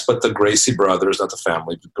 Yes, but the Gracie brothers, not the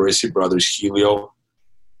family, the Gracie brothers, Helio,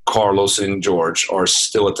 Carlos, and George, are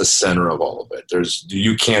still at the center of all of it.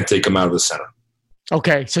 You can't take them out of the center.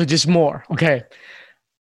 Okay, so just more. Okay.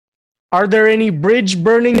 Are there any bridge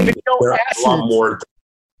burning video assets? A lot more.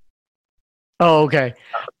 Oh, okay.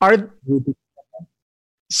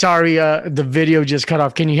 Sorry, the video just cut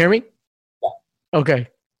off. Can you hear me? Yeah. Okay.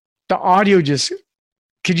 The audio just...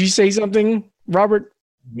 Could you say something, Robert?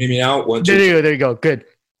 Maybe now. There you go. Good.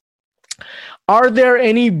 Are there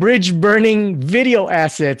any bridge burning video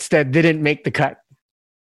assets that didn't make the cut?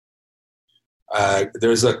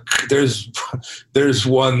 There's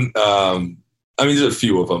one. There's a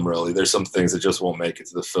few of them, really. There's some things that just won't make it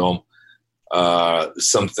to the film.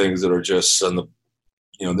 Some things that are just on the,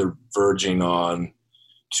 they're verging on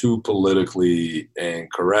too politically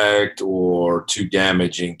incorrect or too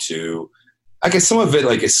damaging to. I guess some of it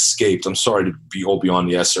escaped. I'm sorry to go beyond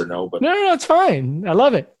yes or no, but no, it's fine. I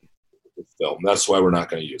love it. Film. That's why we're not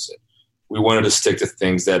going to use it. We wanted to stick to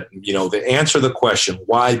things that they answer the question: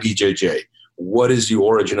 why BJJ? What is the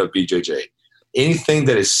origin of BJJ? Anything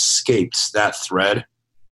that escapes that thread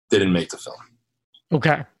didn't make the film.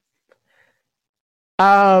 Okay.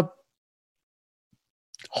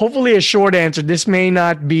 Hopefully a short answer. This may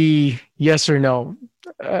not be yes or no,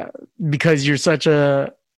 because you're such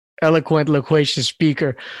a eloquent, loquacious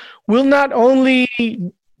speaker. Will not only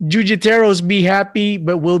Jiu-Jiteros be happy,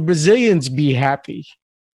 but will Brazilians be happy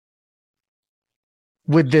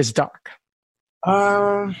with this doc?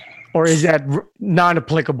 Or is that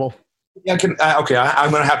non-applicable? Yeah,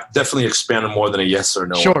 I'm going to have to definitely expand on more than a yes or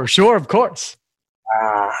no. Sure, of course.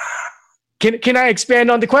 Can I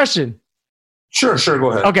expand on the question? Sure,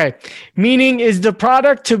 go ahead. Okay. Meaning, is the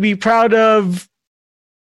product to be proud of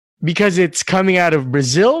because it's coming out of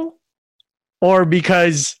Brazil, or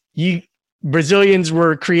because Brazilians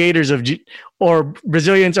were creators or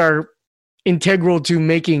Brazilians are integral to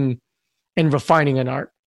making and refining an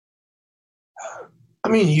art? I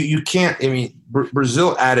mean, you can't. I mean,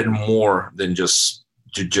 Brazil added more than just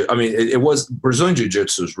jiu-jitsu. I mean, it was Brazilian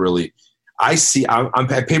jiu-jitsu is really. I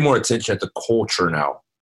pay more attention at the culture now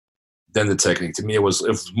than the technique. To me, it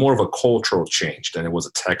was more of a cultural change than it was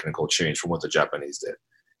a technical change from what the Japanese did.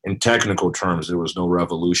 In technical terms, there was no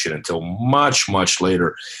revolution until much, much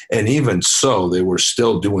later. And even so, they were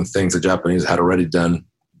still doing things the Japanese had already done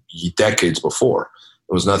decades before.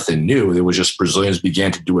 It was nothing new. It was just Brazilians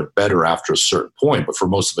began to do it better after a certain point. But for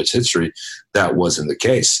most of its history, that wasn't the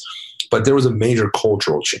case. But there was a major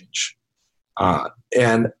cultural change.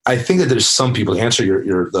 And I think that there's some people, to answer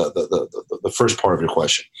the first part of your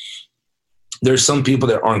question, there's some people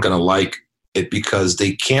that aren't going to like it because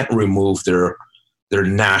they can't remove their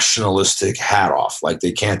nationalistic hat off. Like,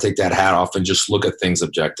 they can't take that hat off and just look at things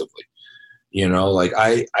objectively.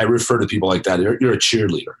 I refer to people like that. You're a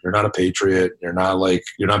cheerleader. You're not a patriot. You're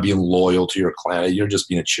not being loyal to your clan. You're just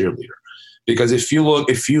being a cheerleader. Because if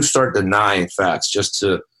you start denying facts just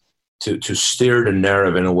to steer the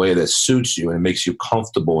narrative in a way that suits you and makes you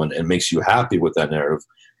comfortable and makes you happy with that narrative,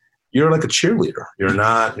 you're like a cheerleader. You're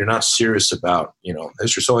not serious about,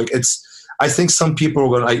 history. So I think some people are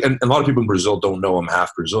going to, and a lot of people in Brazil don't know I'm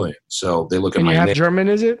half Brazilian. So they look at my name. And you half German,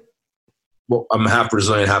 is it? Well, I'm half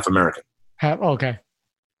Brazilian, half American. Okay.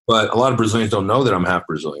 But a lot of Brazilians don't know that I'm half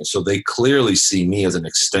Brazilian. So they clearly see me as an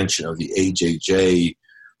extension of the AJJ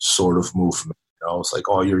sort of movement. It's like,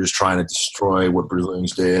 oh, you're just trying to destroy what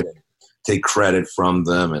Brazilians did and take credit from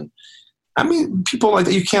them. And I mean, people like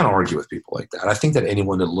that, you can't argue with people like that. I think that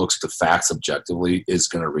anyone that looks at the facts objectively is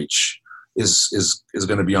going to is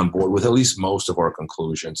going to be on board with at least most of our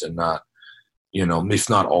conclusions, and not, if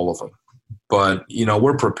not all of them. But,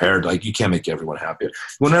 we're prepared. Like, you can't make everyone happy.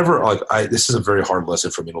 Whenever, this is a very hard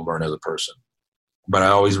lesson for me to learn as a person, but I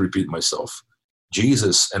always repeat myself.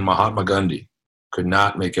 Jesus and Mahatma Gandhi could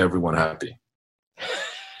not make everyone happy.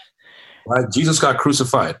 Right? Jesus got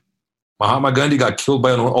crucified. Mahatma Gandhi got killed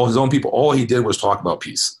by all his own people. All he did was talk about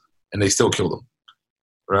peace, and they still killed him.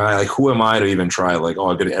 Right? Like, who am I to even try? Like,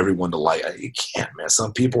 I get everyone to like. You can't, man.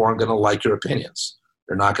 Some people aren't going to like your opinions.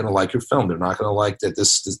 They're not going to like your film. They're not going to like that.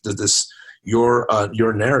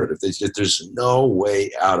 Your narrative. There's no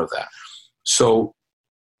way out of that. So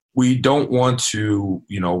we don't want to,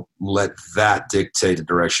 let that dictate the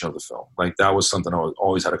direction of the film. Like, that was something I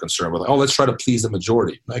always had a concern with. Like, let's try to please the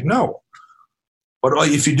majority. Like, no. But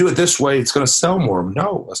if you do it this way, it's going to sell more.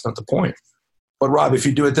 No, that's not the point. But Rob, if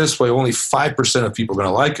you do it this way, only 5% of people are going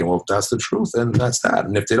to like it. Well, if that's the truth, then that's that.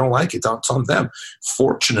 And if they don't like it, it's on them.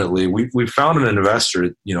 Fortunately, we found an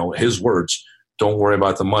investor, his words, don't worry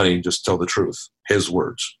about the money, just tell the truth. His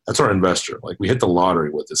words. That's our investor. Like, we hit the lottery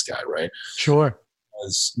with this guy, right? Sure.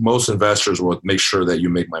 As most investors will make sure that you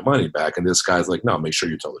make my money back. And this guy's like, no, make sure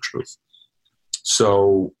you tell the truth.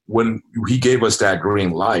 So when he gave us that green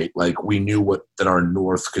light, like, we knew that our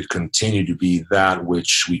North could continue to be that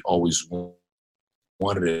which we always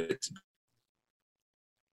wanted it to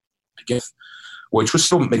begin, which was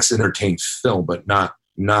still makes an entertaining film, but not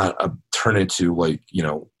turn into, like,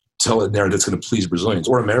 tell a narrative that's going to please Brazilians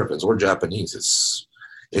or Americans or Japanese.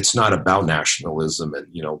 It's not about nationalism and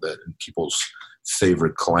that people's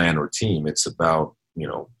favorite clan or team. It's about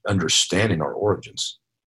understanding our origins.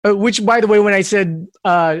 Which, by the way, when I said,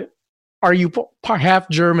 "Are you half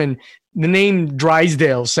German?" the name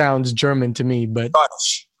Drysdale sounds German to me, but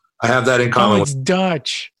Scottish. I have that in common. Oh, it's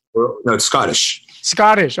Dutch. No, it's Scottish.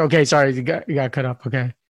 Scottish. Okay, sorry, you got cut up.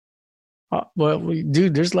 Okay. Well,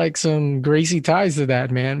 dude, there's like some Gracie ties to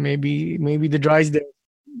that, man. Maybe the Drysdale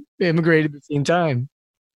immigrated at the same time.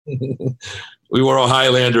 We were all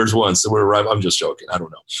Highlanders once. So I'm just joking. I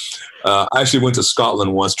don't know. I actually went to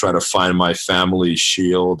Scotland once, trying to find my family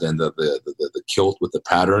shield and the kilt with the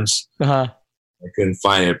patterns. Uh-huh. I couldn't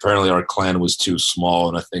find it. Apparently, our clan was too small,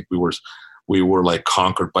 and I think we were like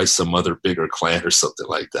conquered by some other bigger clan or something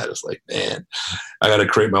like that. It's like, man, I got to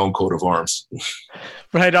create my own coat of arms.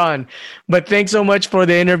 Right on. But thanks so much for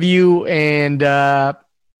the interview, and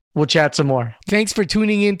we'll chat some more. Thanks for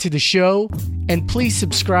tuning in to the show, and please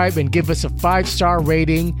subscribe and give us a 5-star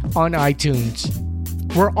rating on iTunes.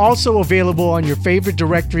 We're also available on your favorite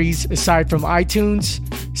directories aside from iTunes,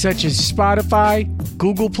 such as Spotify,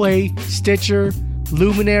 Google Play, Stitcher,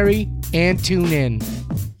 Luminary, and TuneIn.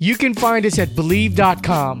 You can find us at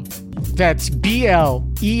Believe.com. That's BLEAVE.com.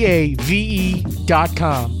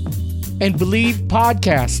 And Believe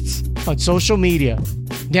Podcasts on social media.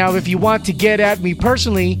 Now, if you want to get at me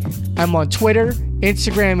personally, I'm on Twitter,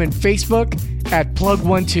 Instagram, and Facebook at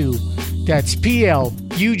Plug12. That's PLUGONETWO.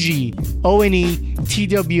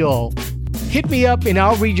 Hit me up and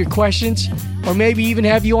I'll read your questions, or maybe even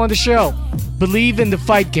have you on the show. Believe in the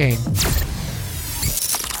Fight Game.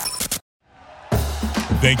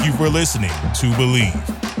 Thank you for listening to Believe.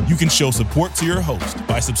 You can show support to your host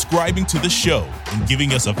by subscribing to the show and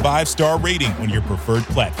giving us a 5-star rating on your preferred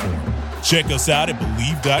platform. Check us out at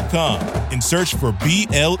Believe.com and search for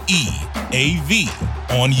BLEAV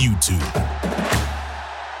on YouTube.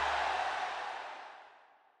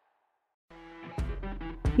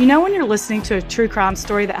 You know when you're listening to a true crime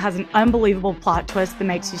story that has an unbelievable plot twist that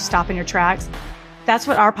makes you stop in your tracks? That's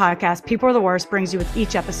what our podcast, People Are the Worst, brings you with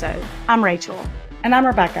each episode. I'm Rachel. And I'm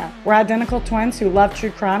Rebecca. We're identical twins who love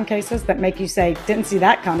true crime cases that make you say, didn't see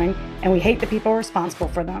that coming, and we hate the people responsible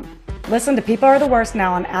for them. Listen to People Are the Worst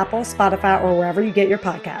now on Apple, Spotify, or wherever you get your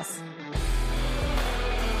podcasts.